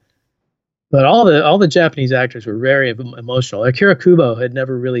that. But all the Japanese actors were very emotional. Akira Kubo had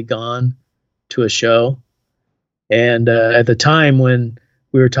never really gone to a show, and at the time when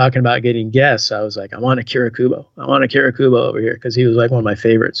we were talking about getting guests, I was like, I want Akira Kubo. I want Akira Kubo over here because he was like one of my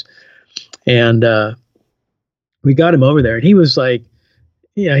favorites. And we got him over there, and he was like,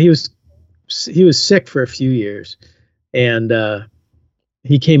 yeah, he was sick for a few years, and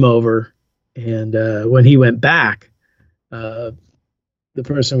he came over, and when he went back, the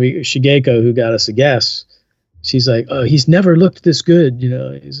person Shigeko who got us a guest, she's like, oh, he's never looked this good. You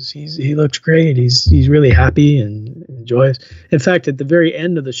know, he looks great. He's really happy and joyous. In fact, at the very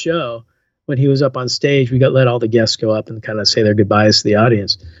end of the show, when he was up on stage, we let all the guests go up and kind of say their goodbyes to the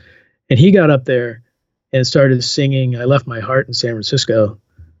audience. And he got up there and started singing I Left My Heart in San Francisco,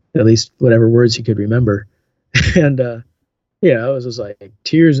 at least whatever words he could remember. And yeah, it was just like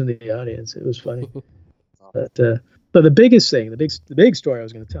tears in the audience. It was funny. But the biggest thing, the big story I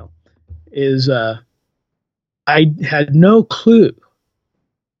was going to tell is I had no clue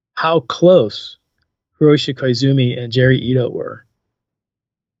how close Hiroshi Koizumi and Jerry Ito were.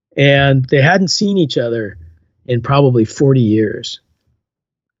 And they hadn't seen each other in probably 40 years.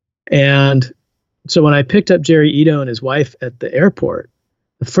 And so when I picked up Jerry Ito and his wife at the airport,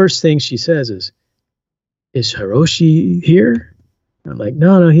 the first thing she says is Hiroshi here? I'm like,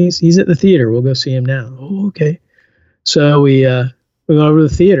 no, he's at the theater. We'll go see him now. Oh, okay. So we went over to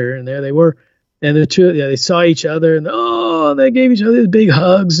the theater, and there they were. And the two, they saw each other, and they gave each other these big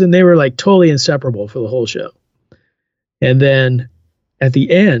hugs, and they were like totally inseparable for the whole show. And then at the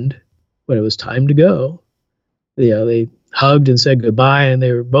end, when it was time to go, they hugged and said goodbye, and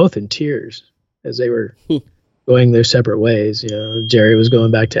they were both in tears as they were going their separate ways. Jerry was going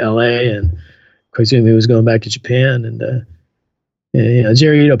back to L.A., and Koizumi was going back to Japan, and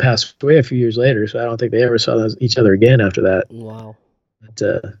Jerry Ito passed away a few years later, so I don't think they ever saw each other again after that. Wow.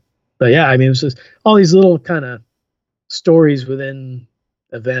 But yeah, I mean, it was just all these little kind of stories within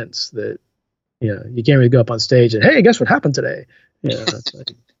events that, you can't really go up on stage and, hey, guess what happened today?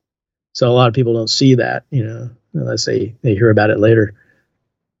 So a lot of people don't see that, unless they hear about it later.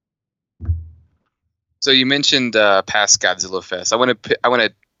 So you mentioned past Godzilla Fest. I want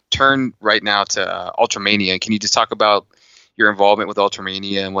to turn right now to Ultramania. Can you just talk about your involvement with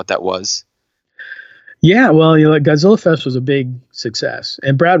Ultramania and what that was? Yeah, well, Godzilla Fest was a big success,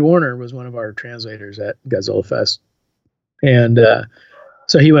 and Brad Warner was one of our translators at Godzilla Fest, and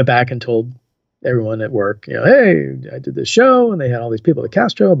so he went back and told everyone at work, hey, I did this show, and they had all these people at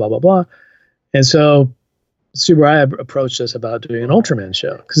Castro, blah blah blah, and so Tsuburaya approached us about doing an Ultraman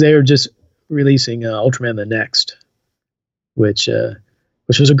show because they were just releasing Ultraman the Next, which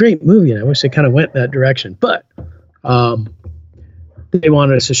was a great movie, and I wish they kind of went that direction, but they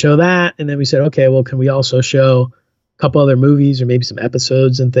wanted us to show that, and then we said, okay, well, can we also show a couple other movies or maybe some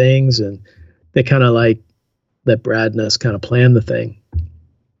episodes and things? And they kind of let Brad and us kind of plan the thing,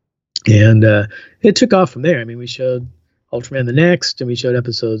 and it took off from there. I mean, we showed Ultraman the Next, and we showed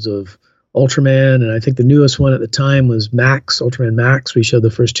episodes of Ultraman, and I think the newest one at the time was Max, Ultraman Max. We showed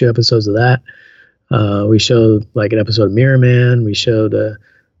the first 2 episodes of that. We showed like an episode of Mirror Man. We showed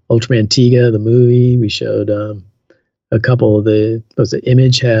Ultraman Tiga, the movie. We showed a couple of the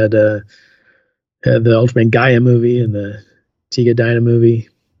Image had the Ultraman Gaia movie and the Tiga Dyna movie,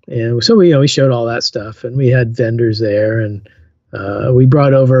 and so we showed all that stuff, and we had vendors there, and we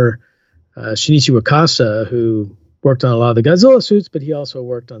brought over Shinichi Wakasa, who worked on a lot of the Godzilla suits, but he also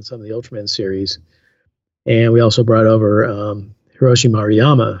worked on some of the Ultraman series, and we also brought over Hiroshi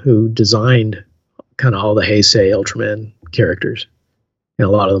Maruyama, who designed kind of all the Heisei Ultraman characters and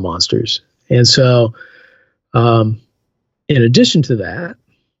a lot of the monsters, and so. In addition to that,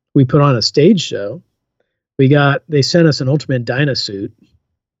 we put on a stage show. They sent us an Ultraman Dyna suit,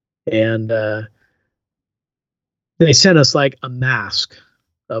 and they sent us like a mask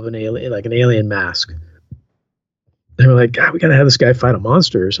of an alien, like an alien mask. They were like, God, we gotta have this guy fight a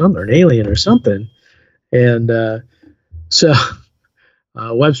monster or something, or an alien or something. And so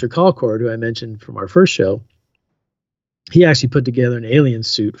Webster Colcord, who I mentioned from our first show, he actually put together an alien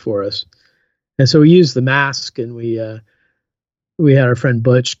suit for us. And so we used the mask, and we had our friend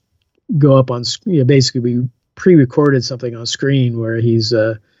Butch go up on, basically we pre-recorded something on screen where we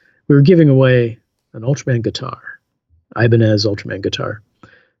were giving away an Ultraman guitar, Ibanez Ultraman guitar.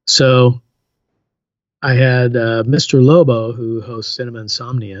 So I had Mr. Lobo, who hosts Cinema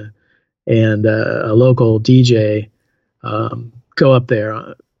Insomnia, and a local DJ go up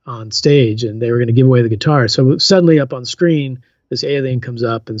there on stage, and they were going to give away the guitar. So suddenly up on screen, this alien comes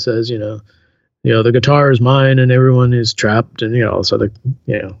up and says, the guitar is mine and everyone is trapped, and, all this other,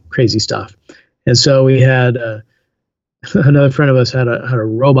 crazy stuff. And so we had another friend of us had a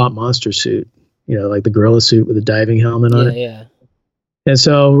robot monster suit, like the gorilla suit with a diving helmet on it. Yeah. And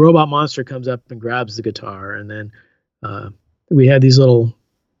so Robot Monster comes up and grabs the guitar, and then we had these little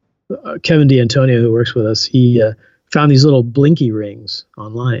Kevin D'Antonio, who works with us, he found these little blinky rings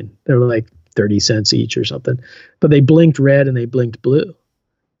online. They were like 30 cents each or something, but they blinked red and they blinked blue.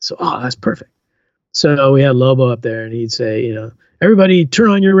 So, that's perfect. So we had Lobo up there, and he'd say, everybody turn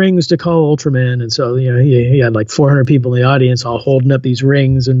on your rings to call Ultraman. And so, he had like 400 people in the audience all holding up these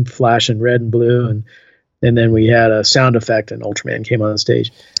rings and flashing red and blue. And then we had a sound effect, and Ultraman came on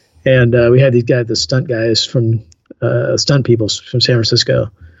stage. And we had these guys, the stunt guys from stunt people from San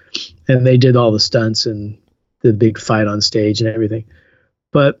Francisco. And they did all the stunts and the big fight on stage and everything.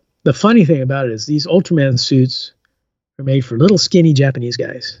 But the funny thing about it is these Ultraman suits are made for little skinny Japanese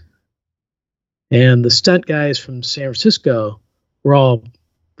guys. And the stunt guys from San Francisco were all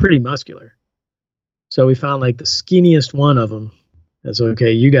pretty muscular. So we found like the skinniest one of them. That's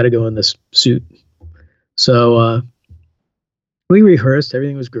okay, you got to go in this suit. So we rehearsed.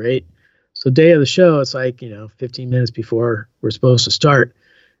 Everything was great. So day of the show, it's like, 15 minutes before we're supposed to start.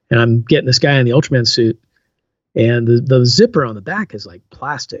 And I'm getting this guy in the Ultraman suit. And the zipper on the back is like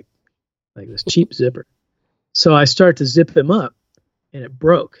plastic, like this cheap zipper. So I start to zip him up, and it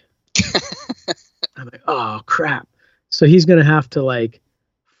broke. I'm like, oh, crap. So he's going to have to like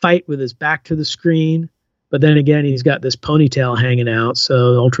fight with his back to the screen. But then again, he's got this ponytail hanging out.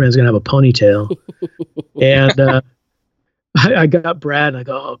 So Ultraman's going to have a ponytail. And I got Brad, and I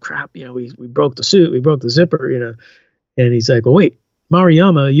go, oh, crap. We broke the suit. We broke the zipper, And he's like, well, wait.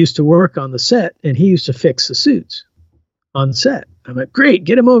 Maruyama used to work on the set, and he used to fix the suits on set. I'm like, great,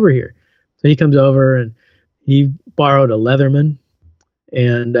 get him over here. So he comes over, and he borrowed a Leatherman,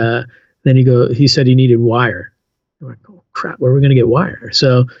 and then he said he needed wire. I'm like, oh crap, where are we going to get wire?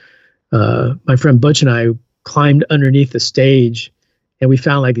 So my friend Butch and I climbed underneath the stage, and we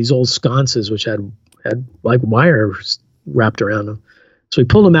found like these old sconces which had like wire wrapped around them. So we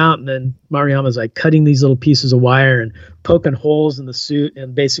pulled them out, and then Maruyama's like cutting these little pieces of wire and poking holes in the suit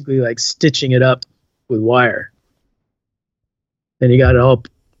and basically like stitching it up with wire. And he got it all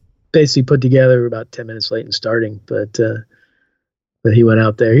basically put together about 10 minutes late in starting, but he went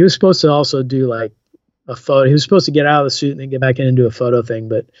out there. He was supposed to also do like a photo. He was supposed to get out of the suit and then get back in and do a photo thing,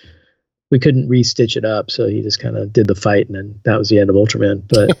 but we couldn't re-stitch it up, so he just kind of did the fight, and then that was the end of Ultraman.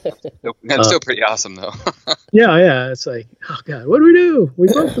 But that's still pretty awesome, though. yeah, it's like, oh god, what do we do? We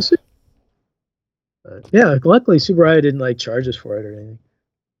broke the suit. Yeah, luckily Super Aya didn't like charge us for it or anything.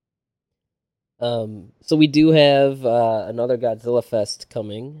 So we do have another Godzilla Fest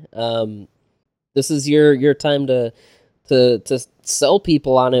coming. This is your time to sell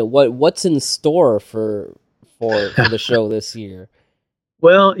people on it. What's in store for the show this year?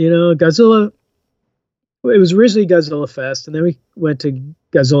 Well, Godzilla, it was originally Godzilla Fest, and then we went to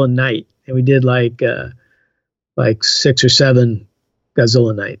Godzilla Night, and we did like 6 or 7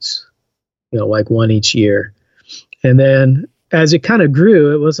 Godzilla nights, like one each year. And then as it kind of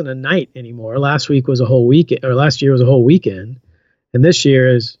grew, it wasn't a night anymore. Last week was a whole weekend, or last year was a whole weekend, and this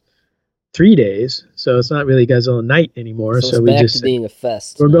year is 3 days, so it's not really Godzilla Night anymore. So we just being a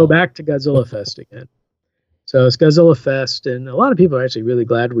fest. We'll go back to Godzilla Fest again. So it's Godzilla Fest, and a lot of people are actually really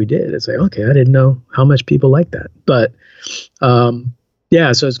glad we did. It's like, okay, I didn't know how much people like that. But,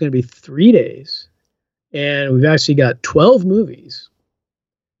 yeah, so it's going to be 3 days, and we've actually got 12 movies.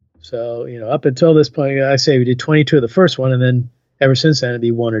 So, up until this point, I say we did 22 of the first one, and then ever since then, it'd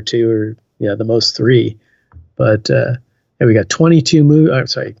be 1 or 2 or, the most 3. But and we got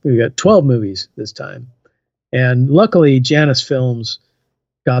 12 movies this time. And luckily, Janus Films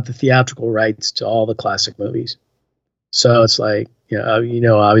got the theatrical rights to all the classic movies. So it's like,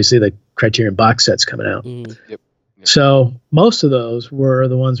 obviously the Criterion box set's coming out. Yep. So most of those were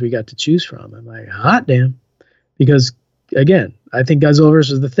the ones we got to choose from. I'm like, hot damn. Because again, I think Godzilla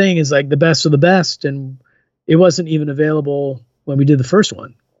vs. the Thing is like the best of the best. And it wasn't even available when we did the first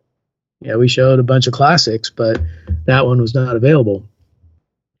one. Yeah, we showed a bunch of classics, but that one was not available.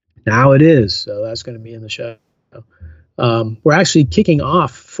 Now it is. So that's going to be in the show. We're actually kicking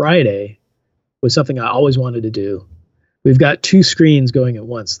off Friday with something I always wanted to do. We've got 2 screens going at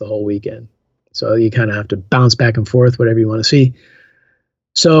once the whole weekend. So you kind of have to bounce back and forth, whatever you want to see.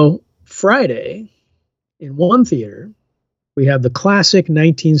 So Friday, in one theater, we have the classic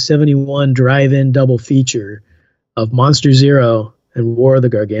 1971 drive-in double feature of Monster Zero and War of the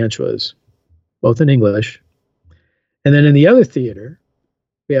Gargantuas, both in English. And then in the other theater,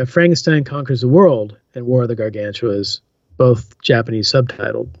 we have Frankenstein Conquers the World and War of the Gargantuas, both Japanese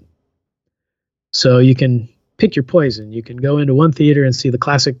subtitled. So you can pick your poison. You can go into one theater and see the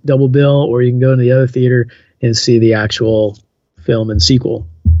classic double bill, or you can go into the other theater and see the actual film and sequel.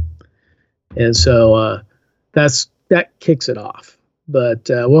 And so that kicks it off. But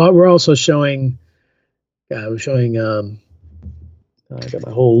we're also showing. We're showing. I got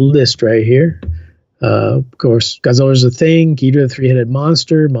my whole list right here. Of course, Godzilla's a Thing, Ghidorah the Three-Headed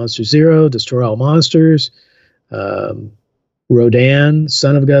Monster, Monster Zero, Destroy All Monsters, Rodan,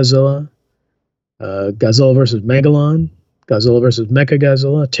 Son of Godzilla, Godzilla vs. Megalon, Godzilla vs.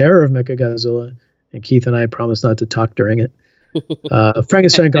 Mechagodzilla, Terror of Mechagodzilla, and Keith and I promised not to talk during it.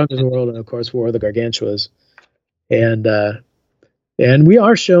 Frankenstein Conquers the World, and of course War of the Gargantuas. And we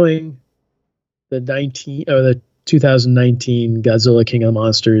are showing the 2019 Godzilla King of the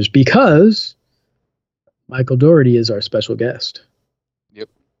Monsters because Michael Dougherty is our special guest. Yep.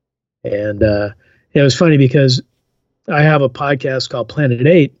 And it was funny because I have a podcast called Planet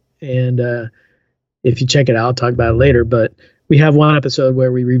 8, and if you check it out, I'll talk about it later, but we have one episode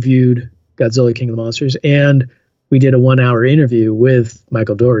where we reviewed Godzilla King of the Monsters, and we did a 1-hour interview with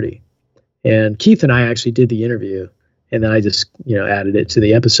Michael Dougherty. And Keith and I actually did the interview, and then I just, added it to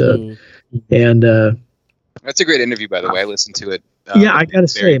the episode. And that's a great interview, by the way. I listened to it. Yeah, I got to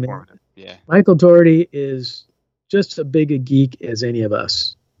say, man, yeah. Michael Dougherty is just as big a geek as any of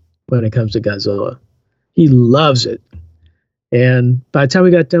us when it comes to Godzilla. He loves it. And by the time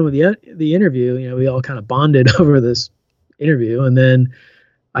we got done with the interview, we all kind of bonded over this interview. And then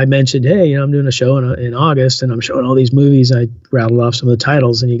I mentioned, hey, I'm doing a show in August, and I'm showing all these movies. I rattled off some of the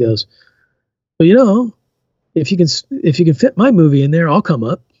titles, and he goes, well, if you can fit my movie in there, I'll come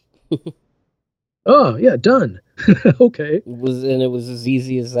up. Oh yeah, done. Okay. It was as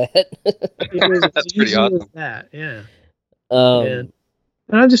easy as that. It was That's as pretty easy awesome. as that, yeah. And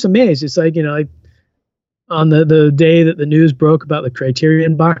And I'm just amazed. It's like, on the day that the news broke about the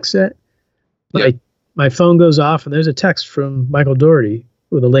Criterion box set, my phone goes off and there's a text from Michael Dougherty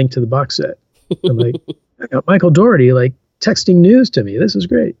with a link to the box set. I'm like, I got Michael Dougherty texting news to me. This is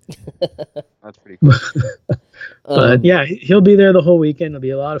great. That's pretty cool. But yeah, he'll be there the whole weekend. It'll be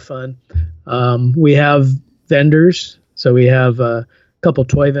a lot of fun. We have vendors. So we have a couple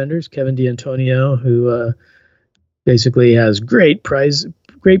toy vendors, Kevin D'Antonio, who basically has great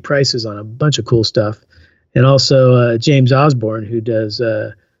prices on a bunch of cool stuff. And also James Osborne, who does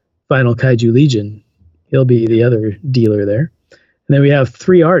Final Kaiju Legion. He'll be the other dealer there. And then we have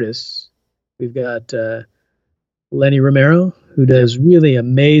 3 artists. We've got Lenny Romero, who does really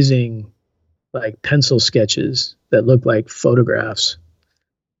amazing pencil sketches that look like photographs.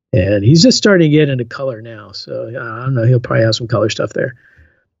 And he's just starting to get into color now. So I don't know, he'll probably have some color stuff there.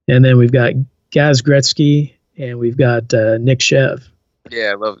 And then we've got Gaz Gretzky, and we've got Nick Shev.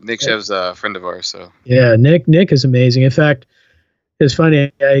 Yeah, I love Nick Shev's a friend of ours. So Yeah, Nick is amazing. In fact, it's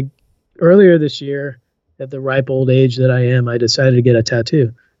funny. Earlier this year, at the ripe old age that I am, I decided to get a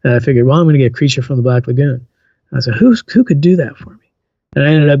tattoo. And I figured, I'm going to get Creature from the Black Lagoon. I said, who could do that for me? And I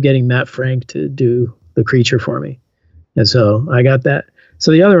ended up getting Matt Frank to do the creature for me. And so I got that.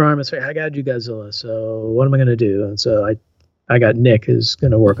 So the other arm is like, I got to do Godzilla. So what am I going to do? And so I got Nick who's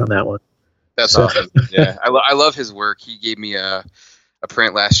going to work on that one. that's awesome. Yeah, I love his work. He gave me a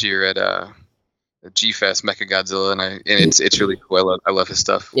print last year at G-Fest Mechagodzilla, and it's really cool. I love his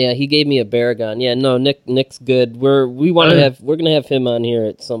stuff. yeah, he gave me a Baragon. Yeah, no, Nick's good. We're gonna have him on here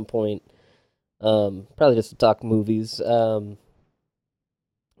at some point. Probably just to talk movies.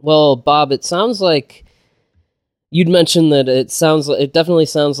 Well, Bob, it sounds like you'd mentioned that it definitely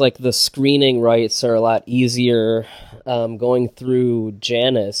sounds like the screening rights are a lot easier going through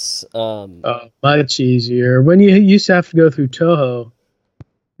Janus. Much easier. When you used to have to go through Toho,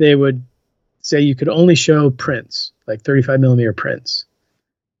 they would say you could only show prints, like 35 millimeter prints.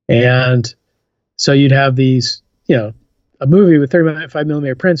 And so you'd have these, a movie with 35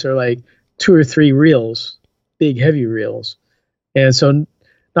 millimeter prints are like 2 or 3 reels, big, heavy reels. And so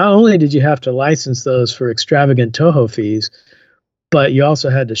not only did you have to license those for extravagant Toho fees, but you also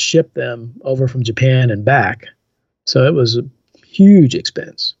had to ship them over from Japan and back. So it was a huge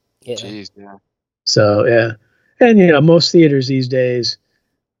expense. Yeah. Jeez, yeah. So, yeah. And, most theaters these days,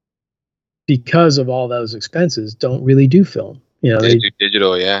 because of all those expenses, don't really do film. They do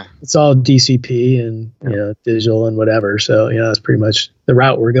digital, yeah. It's all DCP and digital and whatever. So that's pretty much the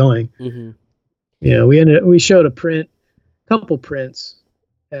route we're going. Mm-hmm. We showed a couple prints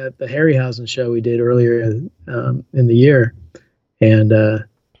at the Harryhausen show we did earlier in the year, and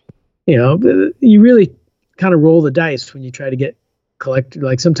you really kind of roll the dice when you try to get collected.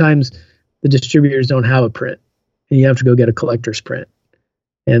 Like sometimes the distributors don't have a print, and you have to go get a collector's print.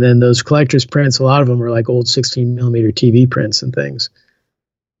 And then those collector's prints, a lot of them are like old 16 millimeter TV prints and things.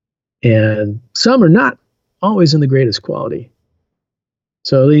 And some are not always in the greatest quality.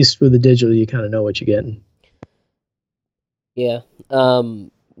 So at least with the digital, you kind of know what you're getting. Yeah.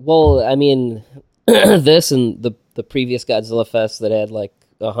 Well, I mean, this and the previous Godzilla Fest that had like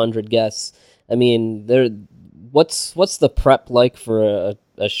 100 guests. I mean, what's the prep like for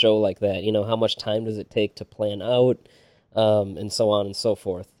a show like that? How much time does it take to plan out? And so on and so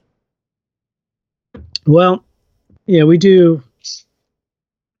forth. Well, we do.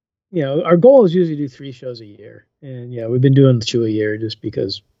 Our goal is usually to do 3 shows a year, and we've been doing 2 a year just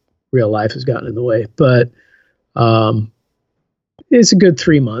because real life has gotten in the way. But it's a good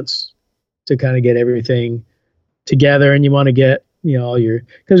 3 months to kind of get everything together, and you want to get all your,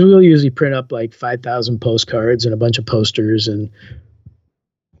 because we'll usually print up like 5,000 postcards and a bunch of posters and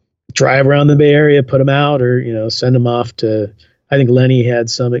drive around the Bay Area, put them out, or send them off to. I think Lenny had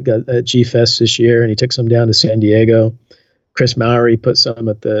some at G Fest this year, and he took some down to San Diego. Chris Mowry put some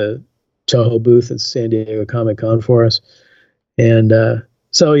at the Toho booth at San Diego Comic Con for us, and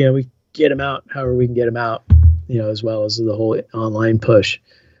so we get them out however we can get them out, as well as the whole online push.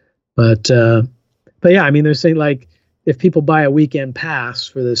 But yeah, I mean, they're saying like if people buy a weekend pass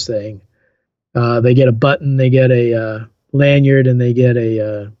for this thing, they get a button, they get a lanyard, and they get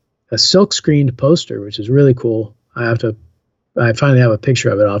a silk screened poster, which is really cool. I finally have a picture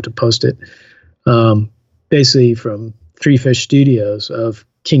of it. I'll have to post it. Basically from Three Fish Studios of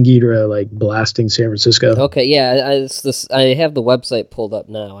King Ghidorah like blasting San Francisco. Okay, yeah, I have the website pulled up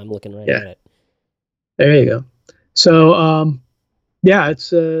now. I'm looking right at it. There you go. So yeah,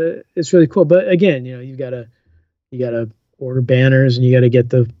 it's really cool. But again, you gotta order banners, and you gotta get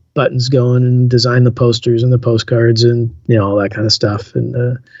the buttons going and design the posters and the postcards and all that kind of stuff.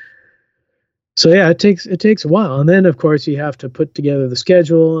 And so yeah, it takes a while. And then of course you have to put together the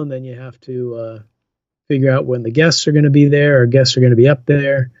schedule, and then you have to figure out when the guests are going to be there, or guests are going to be up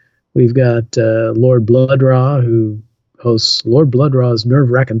there. We've got Lord Bloodraw, who hosts Lord Bloodraw's Nerve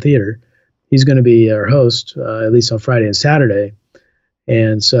Wracking Theater. He's going to be our host, at least on Friday and Saturday.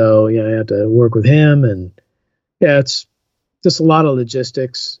 And so, I have to work with him, and yeah, it's just a lot of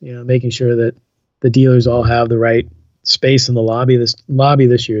logistics, making sure that the dealers all have the right space in the lobby. This lobby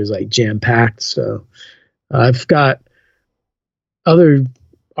this year is like jam packed. So I've got other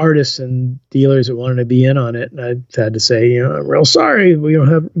artists and dealers that wanted to be in on it, and I had to say, I'm real sorry, we don't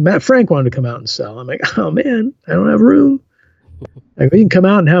have. Matt Frank wanted to come out and sell. I'm like, oh man, I don't have room. Like, we can come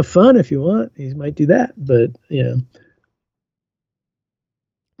out and have fun if you want. He might do that, but you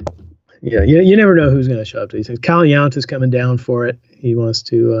never know who's going to show up. He says Cal Yount is coming down for it. He wants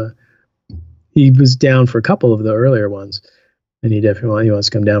to. He was down for a couple of the earlier ones, and he wants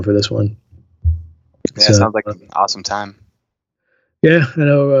to come down for this one. Yeah, so, sounds like an awesome time. Yeah, I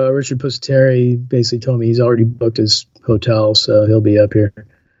know Richard Pusateri basically told me he's already booked his hotel, so he'll be up here.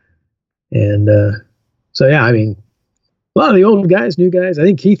 And so, yeah, I mean, a lot of the old guys, new guys. I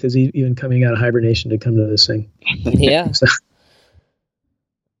think Keith is even coming out of hibernation to come to this thing. Yeah. So.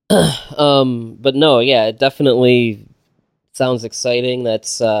 But no, yeah, it definitely sounds exciting.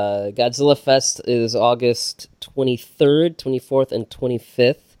 That's Godzilla Fest is August 23rd, 24th, and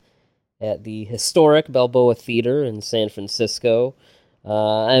 25th at the historic Balboa Theater in San Francisco.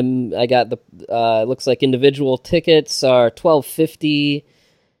 I got the looks like individual tickets are $12.50,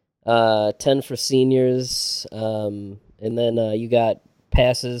 10 for seniors, and then you got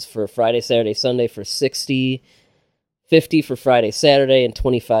passes for Friday, Saturday, Sunday for $60, $50 for Friday, Saturday, and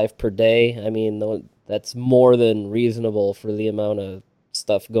 $25 per day. I mean, that's more than reasonable for the amount of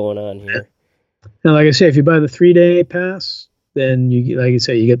stuff going on here. And like I say, if you buy the 3-day pass, then you, like you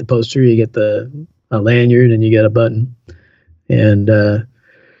say, you get the poster, you get the lanyard, and you get a button. And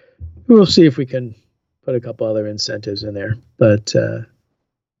we'll see if we can put a couple other incentives in there. But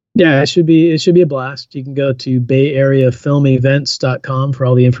yeah, it should be a blast. You can go to bayareafilmevents.com for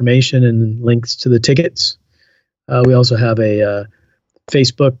all the information and links to the tickets. We also have a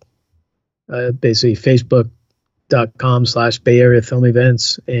Facebook, basically facebook.com/Bay Area Film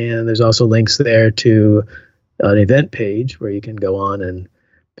Events, and there's also links there to an event page where you can go on, and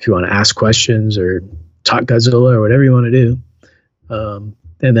if you want to ask questions or talk Godzilla or whatever you want to do, and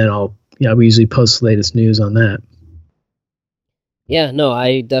then I'll we usually post the latest news on that. Yeah, no,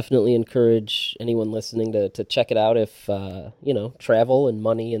 I definitely encourage anyone listening to check it out if travel and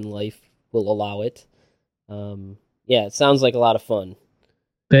money and life will allow it. Yeah, it sounds like a lot of fun.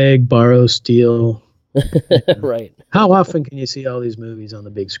 Beg, borrow, steal. Right. How often can you see all these movies on the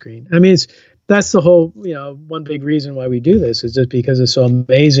big screen? I mean, that's the whole, one big reason why we do this is just because it's so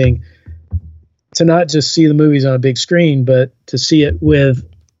amazing to not just see the movies on a big screen, but to see it with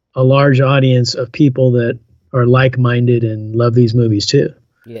a large audience of people that are like-minded and love these movies too.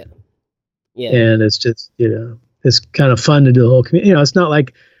 Yeah. Yeah. And it's just, it's kind of fun to do the whole community. It's not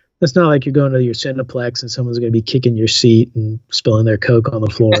like you're going to your Cineplex and someone's going to be kicking your seat and spilling their Coke on the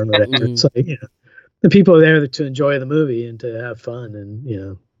floor and whatever. It's like, the people are there to enjoy the movie and to have fun.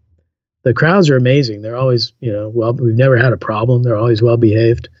 And, the crowds are amazing. They're always, we've never had a problem. They're always well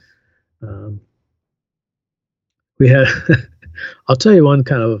behaved. We had, I'll tell you one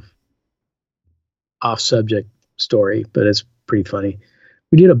kind of off subject story, but it's pretty funny.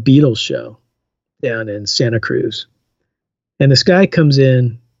 We did a Beatles show down in Santa Cruz, and this guy comes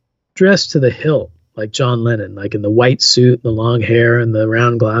in dressed to the hilt like John Lennon, like in the white suit, the long hair, and the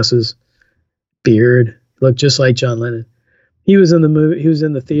round glasses, beard. Looked just like John Lennon. He was in the movie. He was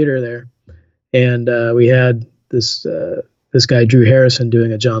in the theater there, and we had this guy Drew Harrison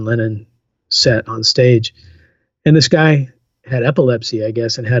doing a John Lennon set on stage, and this guy had epilepsy, I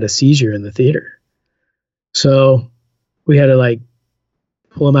guess, and had a seizure in the theater. So we had to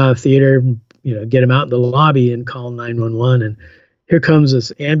pull him out of the theater, get him out in the lobby and call 911. And here comes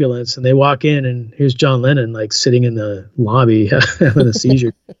this ambulance, and they walk in, and here's John Lennon sitting in the lobby having a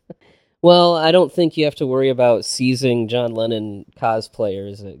seizure. Well, I don't think you have to worry about seizing John Lennon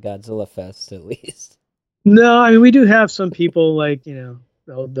cosplayers at Godzilla Fest, at least. No, I mean, we do have some people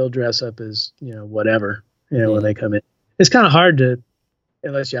they'll dress up as whatever when they come in. It's kind of hard to,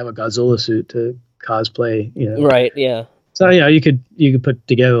 unless you have a Godzilla suit, to cosplay, Right, yeah. So you could put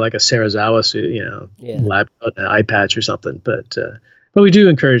together like a Sarazawa suit, lap an eye patch or something. But we do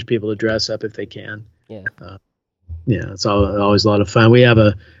encourage people to dress up if they can. Yeah. It's always a lot of fun. We have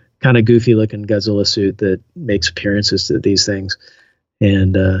a kind of goofy looking Godzilla suit that makes appearances to these things,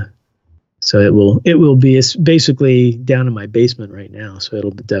 and so it will be. It's basically down in my basement right now, so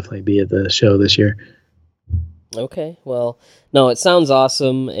it'll definitely be at the show this year. Okay, well, no, it sounds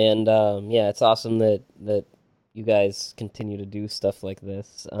awesome, and it's awesome that you guys continue to do stuff like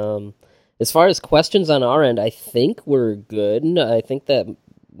this. As far as questions on our end, I think we're good. I think that,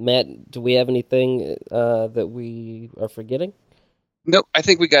 Matt, do we have anything that we are forgetting? Nope, I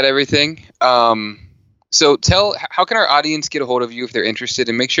think we got everything. So how can our audience get a hold of you if they're interested?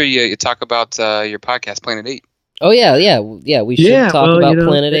 And make sure you talk about your podcast, Planet 8. Oh, yeah. We should talk about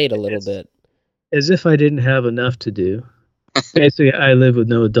Planet 8 a little bit. As if I didn't have enough to do. Basically, I live with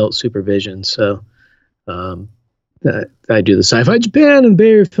no adult supervision, so I do the Sci-Fi Japan and Bay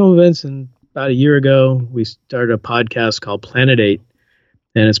Area film events. And about a year ago, we started a podcast called Planet 8,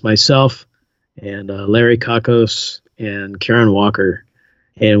 and it's myself and Larry Kakos and Karen Walker,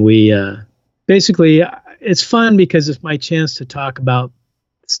 and we basically it's fun because it's my chance to talk about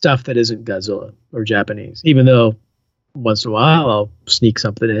stuff that isn't Godzilla or Japanese, even though once in a while I'll sneak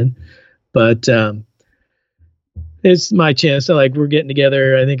something in. But it's my chance to we're getting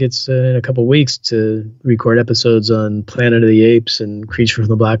together. I think it's in a couple of weeks to record episodes on Planet of the Apes and Creature from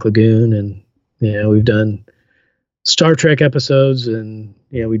the Black Lagoon. And, we've done Star Trek episodes, and,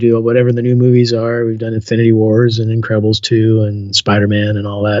 we do whatever the new movies are. We've done Infinity Wars and Incredibles 2 and Spider-Man and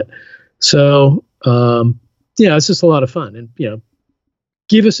all that. So, it's just a lot of fun. And,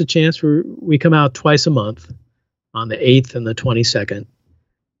 give us a chance. We come out twice a month on the 8th and the 22nd.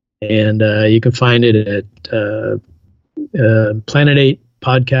 And you can find it at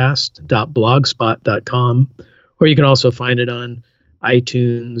planet8podcast.blogspot.com, or you can also find it on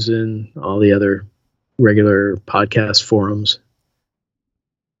iTunes and all the other regular podcast forums.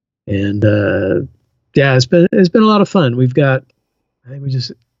 And it's been a lot of fun. I think we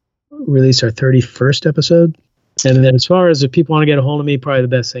just released our 31st episode. And then as far as if people want to get a hold of me, probably the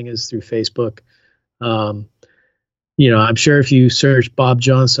best thing is through Facebook. I'm sure if you search Bob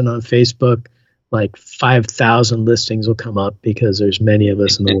Johnson on Facebook, 5,000 listings will come up because there's many of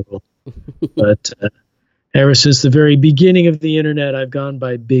us in the world. But ever since the very beginning of the internet, I've gone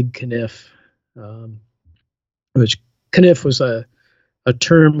by Big Kniff, which Kniff was a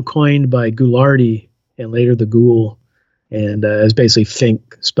term coined by Ghoulardi and later the Ghoul, and is basically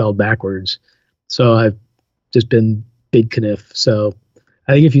Fink spelled backwards. So I've just been Big Kniff. So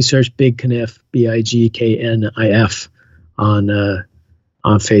I think if you search Big Kniff, BIGKNIF on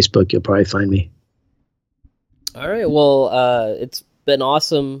Facebook, you'll probably find me. All right. Well, it's been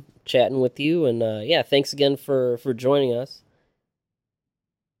awesome chatting with you, and yeah, thanks again for joining us.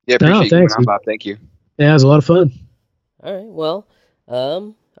 Yeah, appreciate you coming on, Bob. Thank you. Yeah, it was a lot of fun. All right.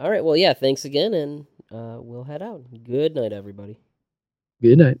 Well, yeah, thanks again, and we'll head out. Good night, everybody.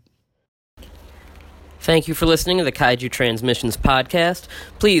 Good night. Thank you for listening to the Kaiju Transmissions podcast.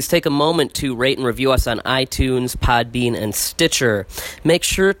 Please take a moment to rate and review us on iTunes, Podbean, and Stitcher. Make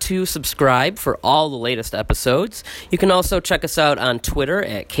sure to subscribe for all the latest episodes. You can also check us out on Twitter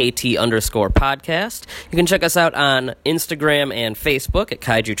at KT_podcast. You can check us out on Instagram and Facebook at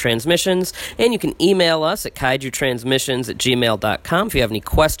Kaiju Transmissions. And you can email us at kaijutransmissions@gmail.com if you have any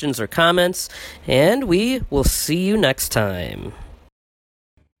questions or comments. And we will see you next time.